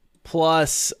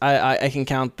 Plus, I can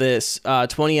count this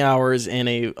 20 hours in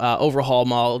a overhaul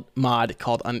mod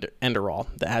called Enderall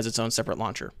that has its own separate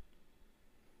launcher.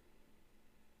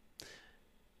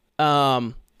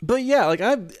 But yeah, like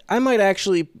I might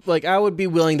actually, like, I would be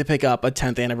willing to pick up a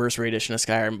 10th anniversary edition of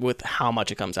Skyrim with how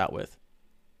much it comes out with.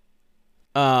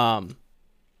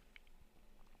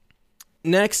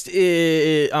 Next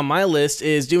on my list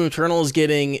is Doom Eternal is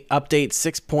getting update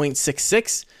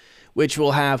 6.66. Which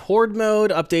will have Horde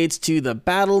mode, updates to the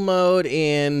battle mode,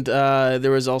 and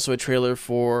there was also a trailer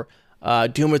for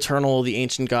Doom Eternal: The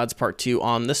Ancient Gods Part 2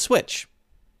 on the Switch.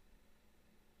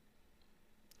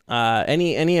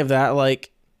 Any of that,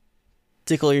 like,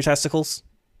 tickle your testicles?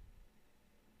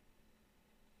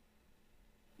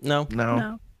 No?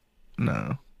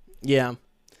 No. Yeah.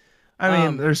 I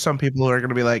mean, there's some people who are going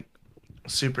to be, like,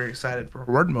 super excited for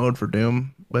Horde mode for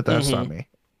Doom, but that's not me.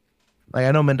 Like,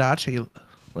 I know Mendachi...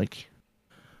 like,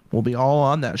 we'll be all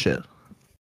on that shit.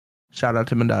 Shout out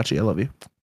to Mendachi. I love you.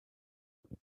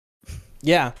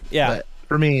 Yeah. But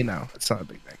for me, no, it's not a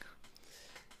big thing.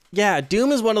 Yeah,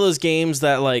 Doom is one of those games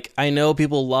that, like, I know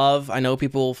people love. I know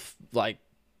people, like,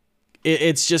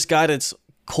 it's just got its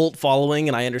cult following,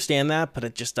 and I understand that, but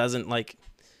it just doesn't, like,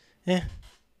 Yeah,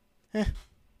 it's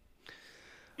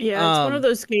one of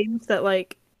those games that,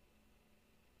 like,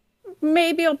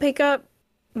 maybe I'll pick up.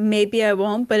 Maybe I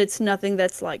won't, but it's nothing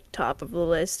that's like top of the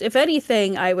list. If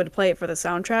anything, I would play it for the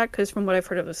soundtrack, because from what I've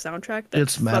heard of the soundtrack, that's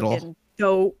it's metal. Fucking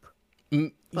dope.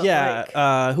 Yeah,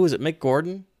 like, who is it? Mick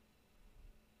Gordon,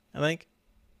 I think.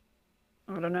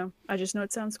 I don't know. I just know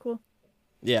it sounds cool.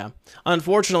 Yeah.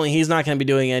 Unfortunately, he's not going to be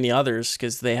doing any others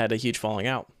because they had a huge falling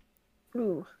out.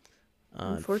 Ooh.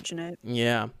 Unfortunate.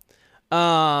 Yeah.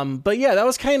 But yeah, that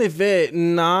was kind of it.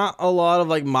 Not a lot of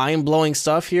like mind-blowing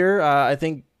stuff here. I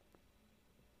think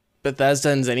Bethesda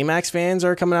and ZeniMax fans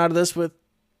are coming out of this with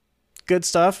good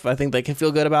stuff. I think they can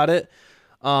feel good about it.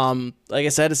 Like I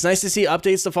said, it's nice to see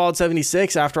updates to Fallout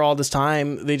 76 after all this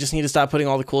time. They just need to stop putting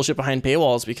all the cool shit behind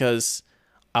paywalls because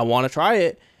I want to try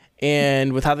it.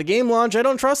 And with how the game launched, I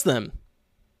don't trust them.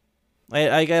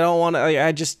 I don't want to.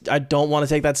 I don't want to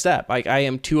take that step. I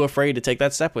am too afraid to take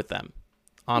that step with them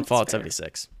on Fallout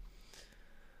 76.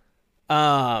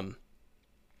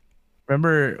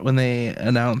 Remember when they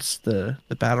announced the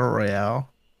Battle Royale?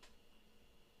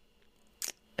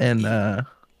 And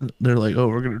they're like,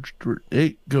 oh,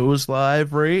 it goes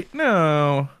live right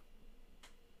now.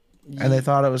 And they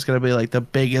thought it was going to be like the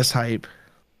biggest hype.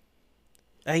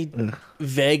 I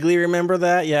vaguely remember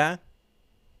that, yeah.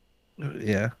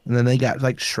 Yeah. And then they got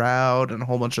like Shroud and a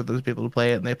whole bunch of those people to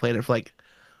play it, and they played it for like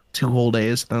 2 whole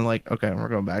days. And then like, okay, we're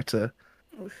going back to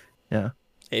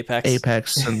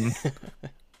Apex and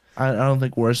I don't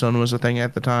think Warzone was a thing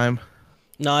at the time.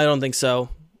 No, I don't think so.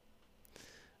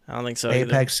 Apex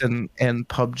either. and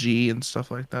PUBG and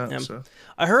stuff like that. Yeah. So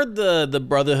I heard the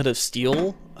Brotherhood of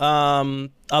Steel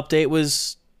update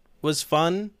was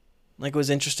fun. Like, it was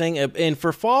interesting. And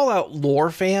for Fallout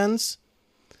lore fans,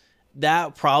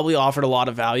 that probably offered a lot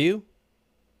of value.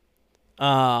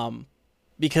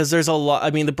 Because there's a lot. I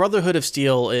mean, the Brotherhood of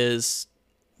Steel is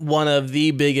one of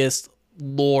the biggest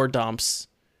lore dumps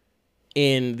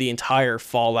in the entire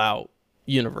Fallout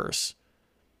universe.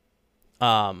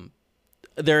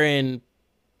 They're in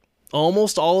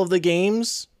almost all of the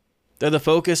games. They're the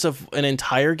focus of an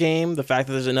entire game. The fact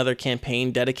that there's another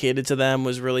campaign dedicated to them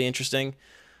was really interesting.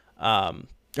 Or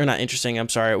not interesting, I'm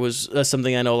sorry. It was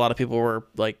something I know a lot of people were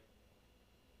like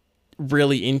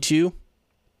really into.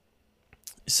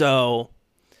 So,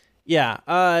 yeah.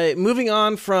 Moving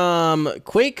on from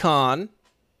QuakeCon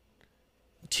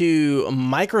to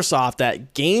Microsoft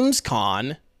at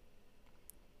Gamescom.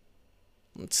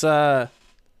 Let's kind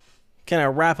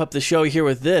of wrap up the show here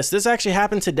with this. This actually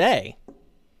happened today.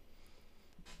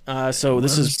 So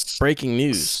this is breaking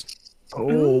news.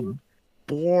 So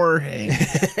boring.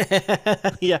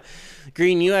 Yeah.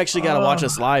 Green, you actually got to watch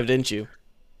us live, didn't you?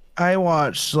 I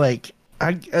watched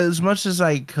as much as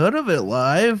I could of it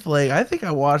live. Like I think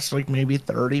I watched like maybe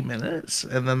 30 minutes,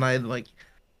 and then I like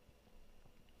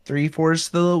 3/4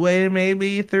 of the way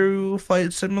maybe through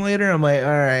Flight Simulator. I'm like, all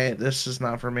right, this is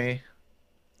not for me.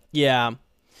 Yeah.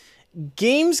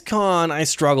 Gamescom I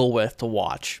struggle with to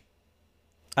watch.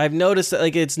 I've noticed that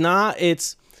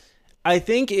I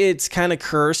think it's kind of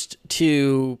cursed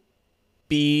to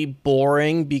be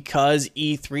boring because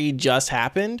E3 just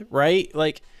happened, right?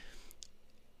 Like,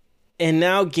 and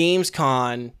now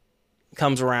Gamescom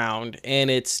comes around and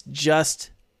it's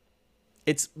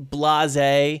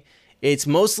blasé. It's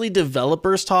mostly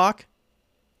developers talk.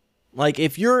 Like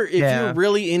if you're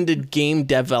really into game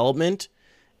development,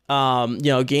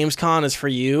 Gamescom is for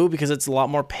you because it's a lot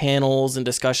more panels and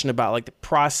discussion about like the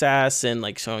process and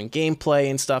like showing gameplay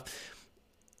and stuff.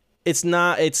 It's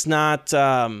not as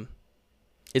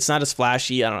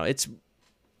flashy. I don't know. It's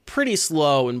pretty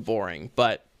slow and boring,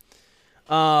 but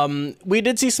we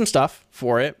did see some stuff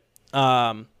for it.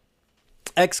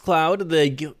 xCloud,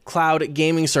 the cloud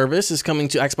gaming service, is coming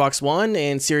to Xbox One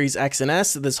and Series X and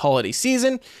S this holiday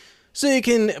season. So you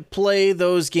can play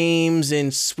those games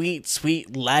in sweet,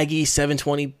 laggy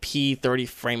 720p 30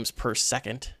 frames per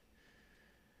second.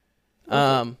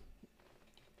 The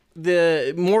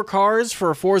more cars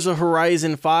for Forza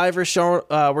Horizon 5 were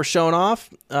shown off.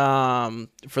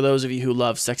 For those of you who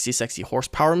love sexy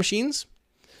horsepower machines.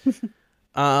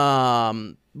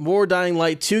 More Dying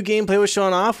Light 2 gameplay was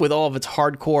shown off with all of its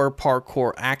hardcore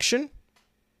parkour action.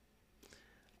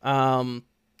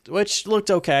 Which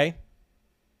looked okay.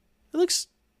 It looks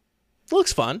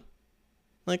fun.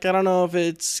 Like, I don't know if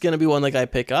it's going to be one like I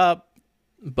pick up,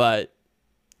 but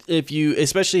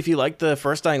especially if you like the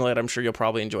first Dying Light, I'm sure you'll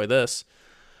probably enjoy this.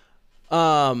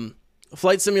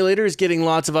 Flight Simulator is getting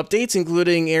lots of updates,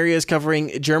 including areas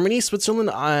covering Germany, Switzerland,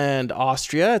 and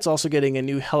Austria. It's also getting a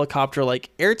new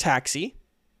helicopter-like air taxi.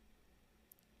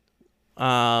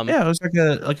 Yeah, it was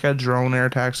like a drone air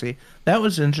taxi. That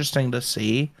was interesting to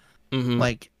see. Mm-hmm.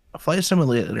 Like, Flight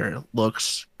Simulator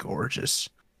looks gorgeous.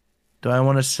 Do I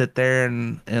want to sit there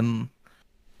and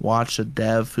watch a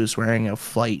dev who's wearing a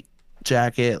flight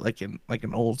jacket, like an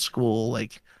old school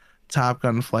like Top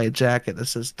Gun flight jacket that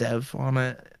says dev on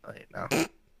it? Like, no.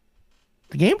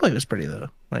 The gameplay was pretty though.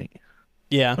 Like,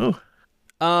 yeah. Ooh.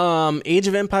 Age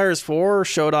of Empires 4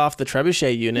 showed off the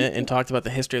trebuchet unit and talked about the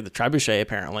history of the trebuchet.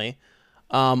 Apparently,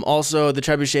 also the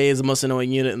trebuchet is the most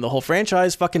annoying unit in the whole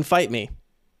franchise. Fucking fight me.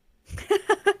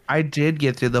 I did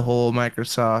get through the whole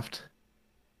Microsoft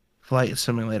Flight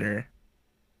Simulator.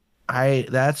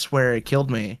 That's where it killed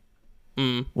me.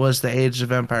 Was the Age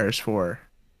of Empires 4.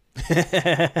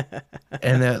 And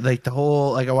I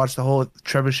watched the whole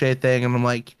trebuchet thing, and I'm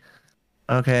like,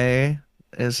 okay,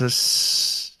 is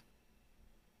this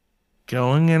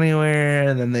going anywhere?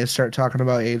 And then they start talking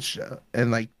about age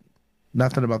and like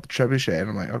nothing about the trebuchet,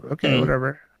 and I'm like, okay,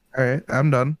 whatever. All right, I'm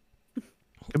done.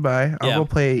 Goodbye. I'll go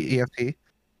play EFT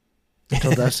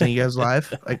until Destiny goes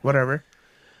live. Like, whatever.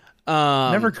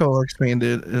 Never coerced me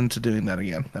into doing that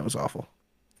again. That was awful.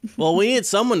 Well, we need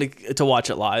someone to watch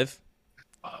it live.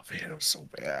 Oh man, it was so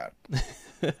bad.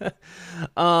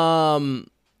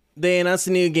 They announced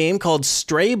a new game called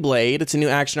Stray Blade. It's a new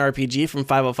action RPG from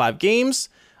 505 Games.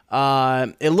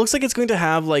 It looks like it's going to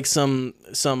have like some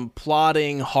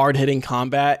plotting, hard-hitting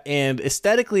combat, and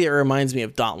aesthetically it reminds me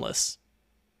of Dauntless.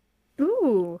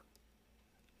 Ooh.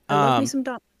 I love me some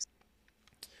Dauntless.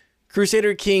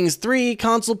 Crusader Kings 3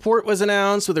 console port was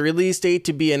announced with a release date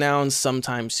to be announced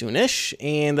sometime soonish,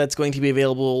 and that's going to be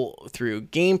available through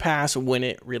Game Pass when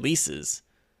it releases.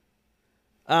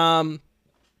 And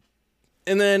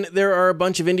then there are a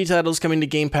bunch of indie titles coming to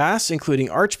Game Pass, including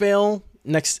Archvale,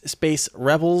 Next Space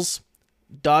Rebels,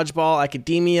 Dodgeball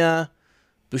Academia,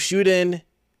 Bushuden,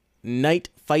 Night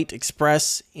Fight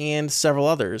Express, and several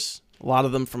others. A lot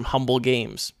of them from Humble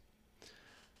Games.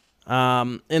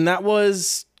 And that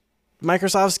was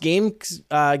Microsoft's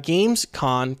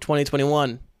Gamescom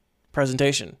 2021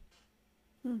 presentation.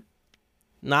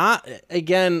 Not,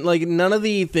 again, like none of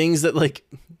the things that like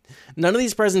none of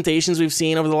these presentations we've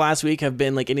seen over the last week have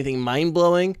been like anything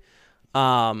mind-blowing.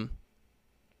 Or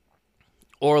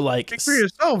like, speak for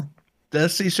yourself.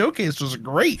 Destiny Showcase was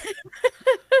great.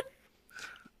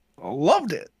 I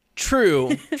loved it.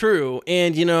 True.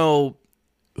 And, you know,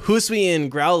 Hussein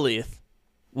Growlith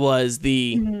was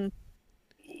the... Mm-hmm.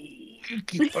 You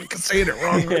keep fucking saying it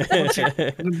wrong. I'm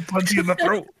gonna punch you in the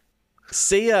throat.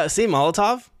 Say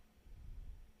Molotov?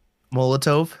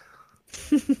 Molotov.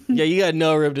 Yeah, you got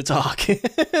no room to talk.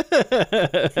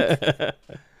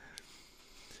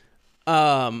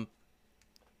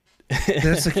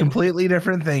 That's a completely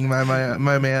different thing, my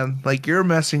man. Like, you're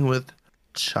messing with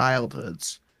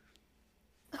childhoods.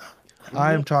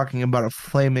 I'm talking about a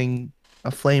flaming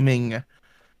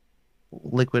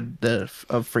liquid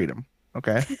of freedom.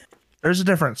 Okay, there's a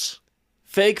difference.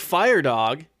 Fake fire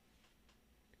dog.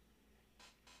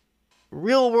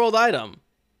 Real world item.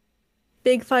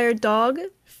 Big fire dog.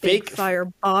 Fake Big fire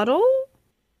bottle.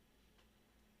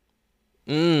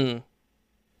 Mm.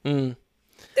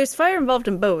 There's fire involved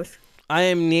in both.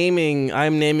 I'm naming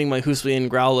my Hussein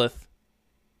Growlith.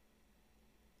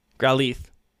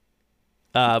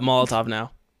 Molotov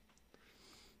now.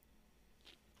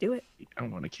 Do it. I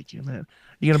don't want to kick you in that.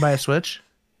 You gonna buy a Switch?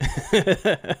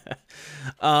 That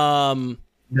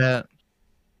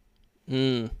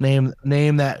name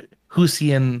that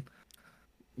Hussein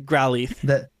Growlith.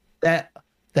 that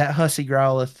hussy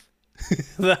Growlith.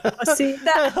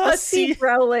 Hussy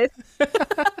Growlith.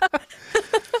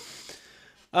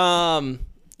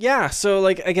 Yeah, so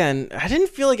like again, I didn't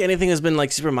feel like anything has been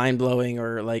like super mind-blowing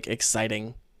or like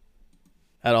exciting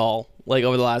at all like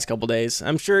over the last couple days.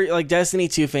 I'm sure like Destiny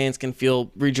 2 fans can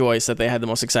rejoice that they had the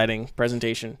most exciting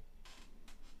presentation.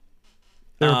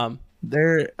 I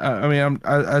mean,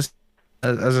 as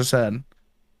I said,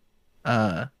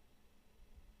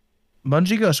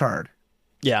 Bungie goes hard.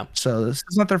 Yeah. So this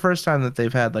is not their first time that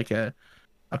they've had like a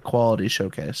quality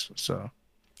showcase. So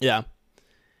yeah.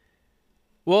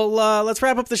 Well, let's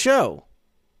wrap up the show.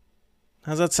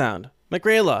 How's that sound?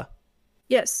 McRayla,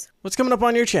 Yes. what's coming up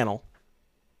on your channel?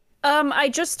 I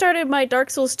just started my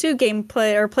Dark Souls 2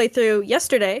 gameplay or playthrough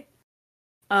yesterday.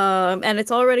 And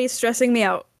it's already stressing me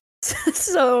out.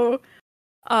 So,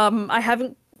 I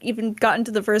haven't even gotten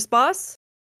to the first boss.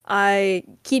 I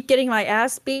keep getting my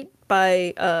ass beat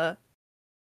by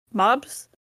mobs,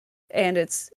 and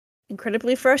it's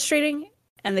incredibly frustrating,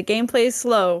 and the gameplay is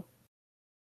slow.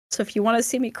 So if you want to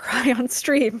see me cry on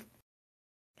stream,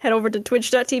 head over to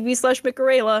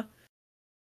twitch.tv/Micarela,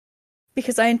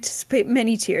 because I anticipate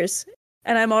many tears,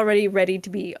 and I'm already ready to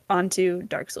be onto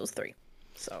Dark Souls 3.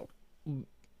 So,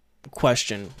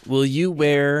 Question: will you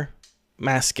wear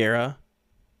mascara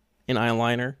and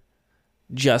eyeliner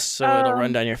just so it'll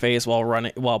run down your face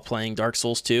while playing Dark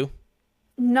Souls 2?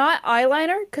 not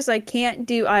eyeliner, because I can't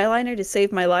do eyeliner to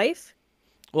save my life.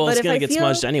 Well, But it's if gonna I get feel-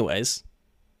 smudged anyways.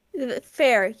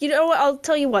 Fair. You know what? I'll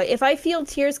tell you what. If I feel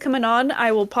tears coming on,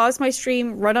 I will pause my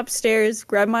stream, run upstairs,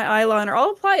 grab my eyeliner.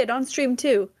 I'll apply it on stream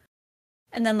too,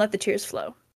 and then let the tears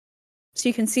flow, so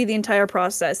you can see the entire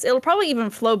process. It'll probably even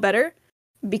flow better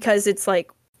because it's like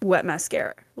wet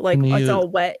mascara. Like it's all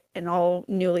wet and all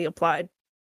newly applied.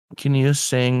 can you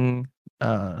sing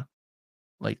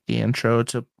like the intro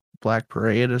to Black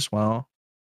Parade as well?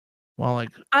 While like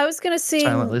I was gonna sing.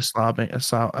 silently sobbing,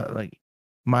 like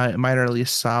minorly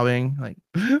sobbing, like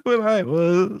when I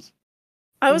was.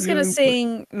 I was gonna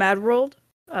sing "Mad World"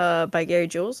 by Gary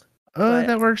Jules. Oh,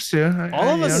 that works too.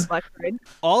 Black Parade.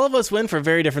 All of us went for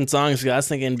very different songs. I was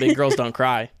thinking "Big Girls Don't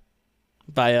Cry"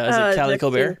 by is it Callie that's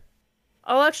Colbert? true.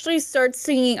 I'll actually start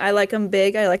singing "I Like 'Em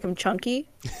Big, I Like 'Em Chunky,"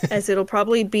 as it'll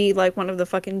probably be like one of the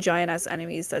fucking giant ass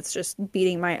enemies that's just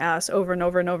beating my ass over and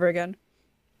over and over again.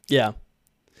 Yeah.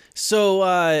 So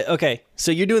okay,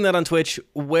 so you're doing that on Twitch.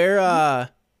 Where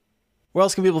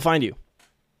else can people find you?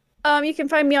 You can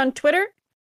find me on Twitter.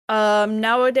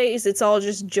 Nowadays it's all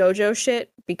just JoJo shit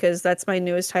because that's my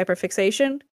newest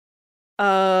hyperfixation.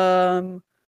 Little.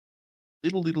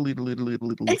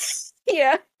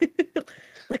 Yeah.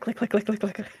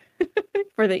 Click.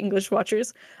 For the English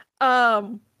watchers.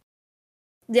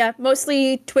 Yeah,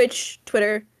 mostly Twitch,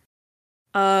 Twitter.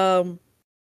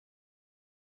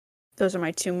 Those are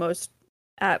my two most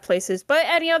at places. But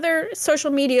any other social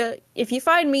media, if you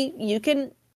find me, you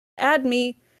can add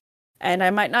me, and I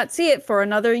might not see it for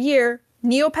another year.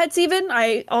 Neopets even.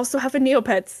 I also have a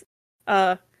Neopets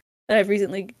that I've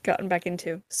recently gotten back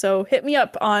into. So hit me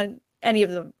up on any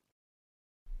of them.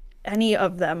 Any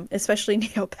of them, especially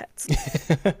Neopets.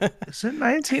 Is it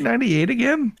 1998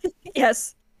 again?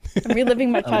 Yes. I'm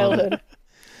reliving my childhood.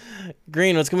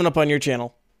 Green, what's coming up on your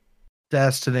channel?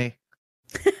 Destiny.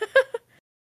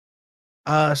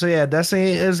 So yeah,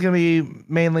 Destiny is gonna be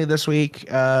mainly this week.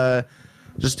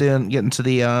 Just getting to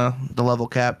the level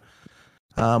cap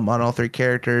on all three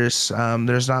characters.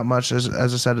 There's not much, as I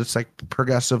said, it's like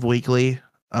progressive weekly.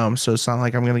 So it's not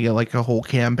like I'm gonna get like a whole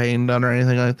campaign done or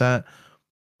anything like that.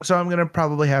 So I'm gonna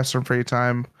probably have some free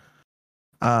time.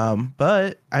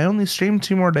 But I only stream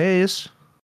 2 more days,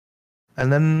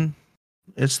 and then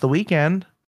it's the weekend,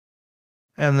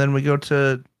 and then we go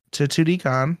to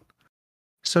 2DCon.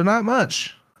 So not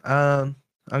much. I'm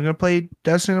gonna play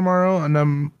Destiny tomorrow, and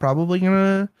I'm probably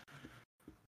gonna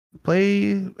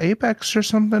play Apex or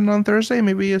something on Thursday.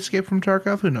 Maybe Escape from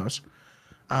Tarkov. Who knows?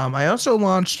 I also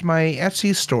launched my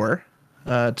Etsy store.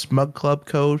 It's Mug Club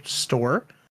Co. store.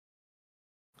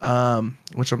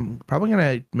 Which I'm probably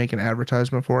gonna make an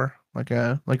advertisement for, like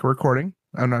a recording.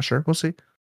 I'm not sure. We'll see.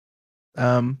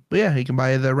 But yeah, you can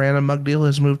buy the random mug deal.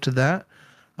 Has moved to that.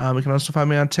 You can also find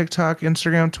me on TikTok,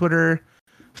 Instagram, Twitter,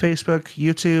 Facebook,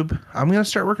 YouTube. I'm gonna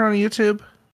start working on YouTube.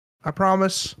 I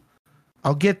promise.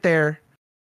 I'll get there.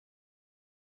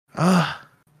 Yeah.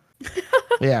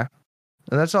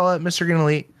 And that's all at Mr. Green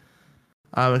Elite.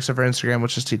 Except for Instagram,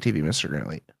 which is TTV Mr. Green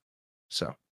Elite.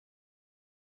 So.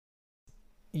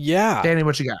 Yeah. Danny,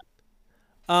 what you got?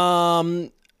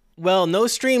 Well, no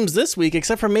streams this week,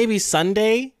 except for maybe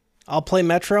Sunday. I'll play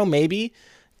Metro, maybe.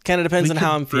 Kind of depends on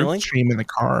how I'm feeling. Stream in the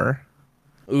car.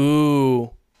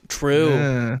 Ooh, true.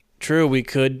 Yeah. True. We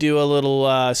could do a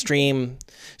little stream.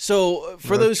 So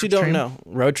for those who don't know,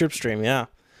 road trip stream, yeah.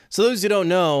 So those who don't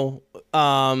know,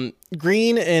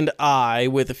 Green and I,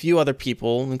 with a few other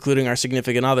people, including our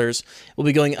significant others, will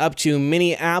be going up to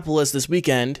Minneapolis this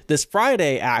weekend, this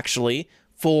Friday actually,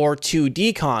 for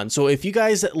 2DCon. So if you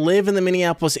guys live in the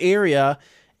Minneapolis area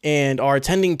and are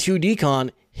attending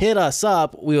 2DCon, hit us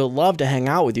up. We would love to hang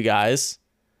out with you guys.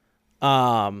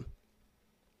 We'll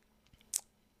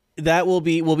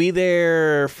be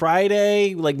there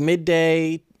Friday, like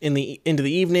midday into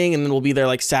the evening, and then we'll be there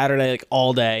like Saturday, like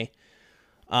all day.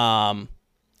 And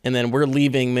then we're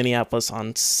leaving Minneapolis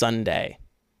on Sunday.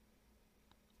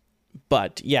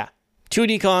 But yeah,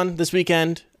 2DCon this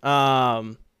weekend.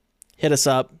 Hit us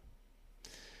up.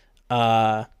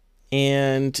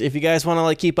 And if you guys want to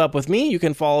like keep up with me, you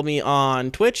can follow me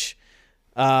on Twitch,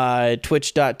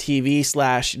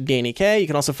 twitch.tv/DannyK. You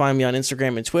can also find me on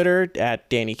Instagram and Twitter at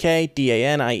DannyK,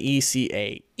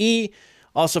 DANIECAE.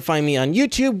 Also find me on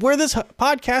YouTube, where this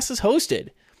podcast is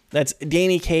hosted. That's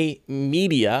Danny K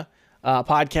Media.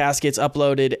 Podcast gets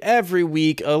uploaded every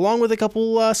week, along with a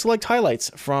couple select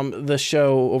highlights from the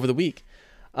show over the week.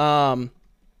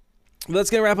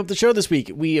 That's going to wrap up the show this week.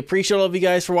 We appreciate all of you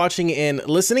guys for watching and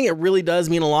listening. It really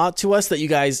does mean a lot to us that you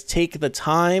guys take the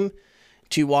time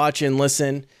to watch and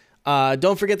listen.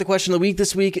 Don't forget the question of the week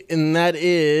this week, and that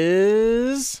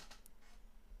is,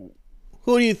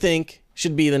 who do you think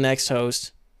should be the next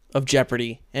host of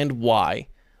Jeopardy and why?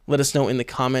 Let us know in the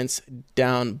comments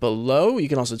down below. You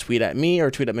can also tweet at me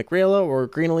or tweet at McRayla or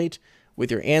Green Elite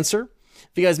with your answer.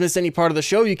 If you guys missed any part of the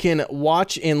show, you can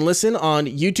watch and listen on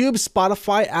YouTube,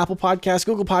 Spotify, Apple Podcasts,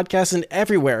 Google Podcasts, and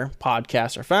everywhere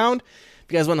podcasts are found.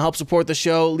 If you guys want to help support the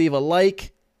show, leave a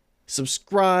like,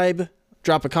 subscribe,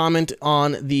 drop a comment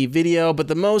on the video. But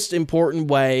the most important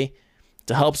way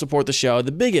to help support the show,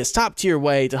 the biggest top tier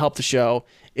way to help the show,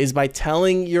 is by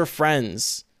telling your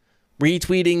friends,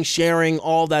 retweeting, sharing,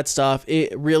 all that stuff.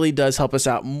 It really does help us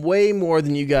out way more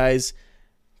than you guys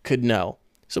could know.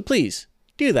 So please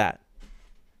do that.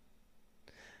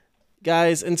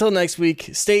 Guys, until next week,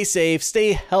 stay safe,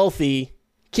 stay healthy,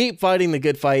 keep fighting the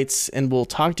good fights, and we'll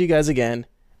talk to you guys again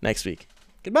next week.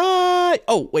 Goodbye!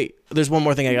 Oh, wait, there's one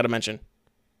more thing I gotta mention.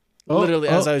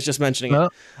 As I was just mentioning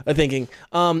it, thinking.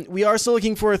 We are still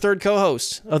looking for a third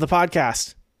co-host of the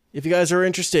podcast. If you guys are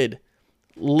interested,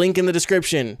 link in the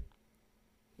description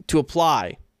to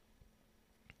apply.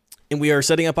 And we are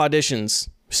setting up auditions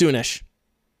soonish.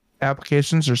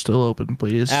 Applications are still open.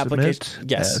 Please submit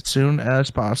as soon as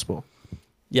possible.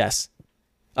 Yes.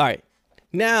 All right.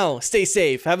 Now, stay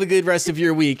safe. Have a good rest of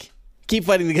your week. Keep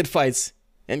fighting the good fights.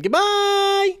 And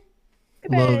goodbye.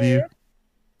 Love you.